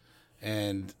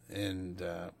 And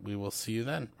we will see you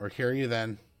then, or hear you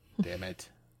then. Damn it.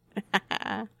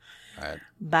 All right.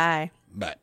 Bye. Bye.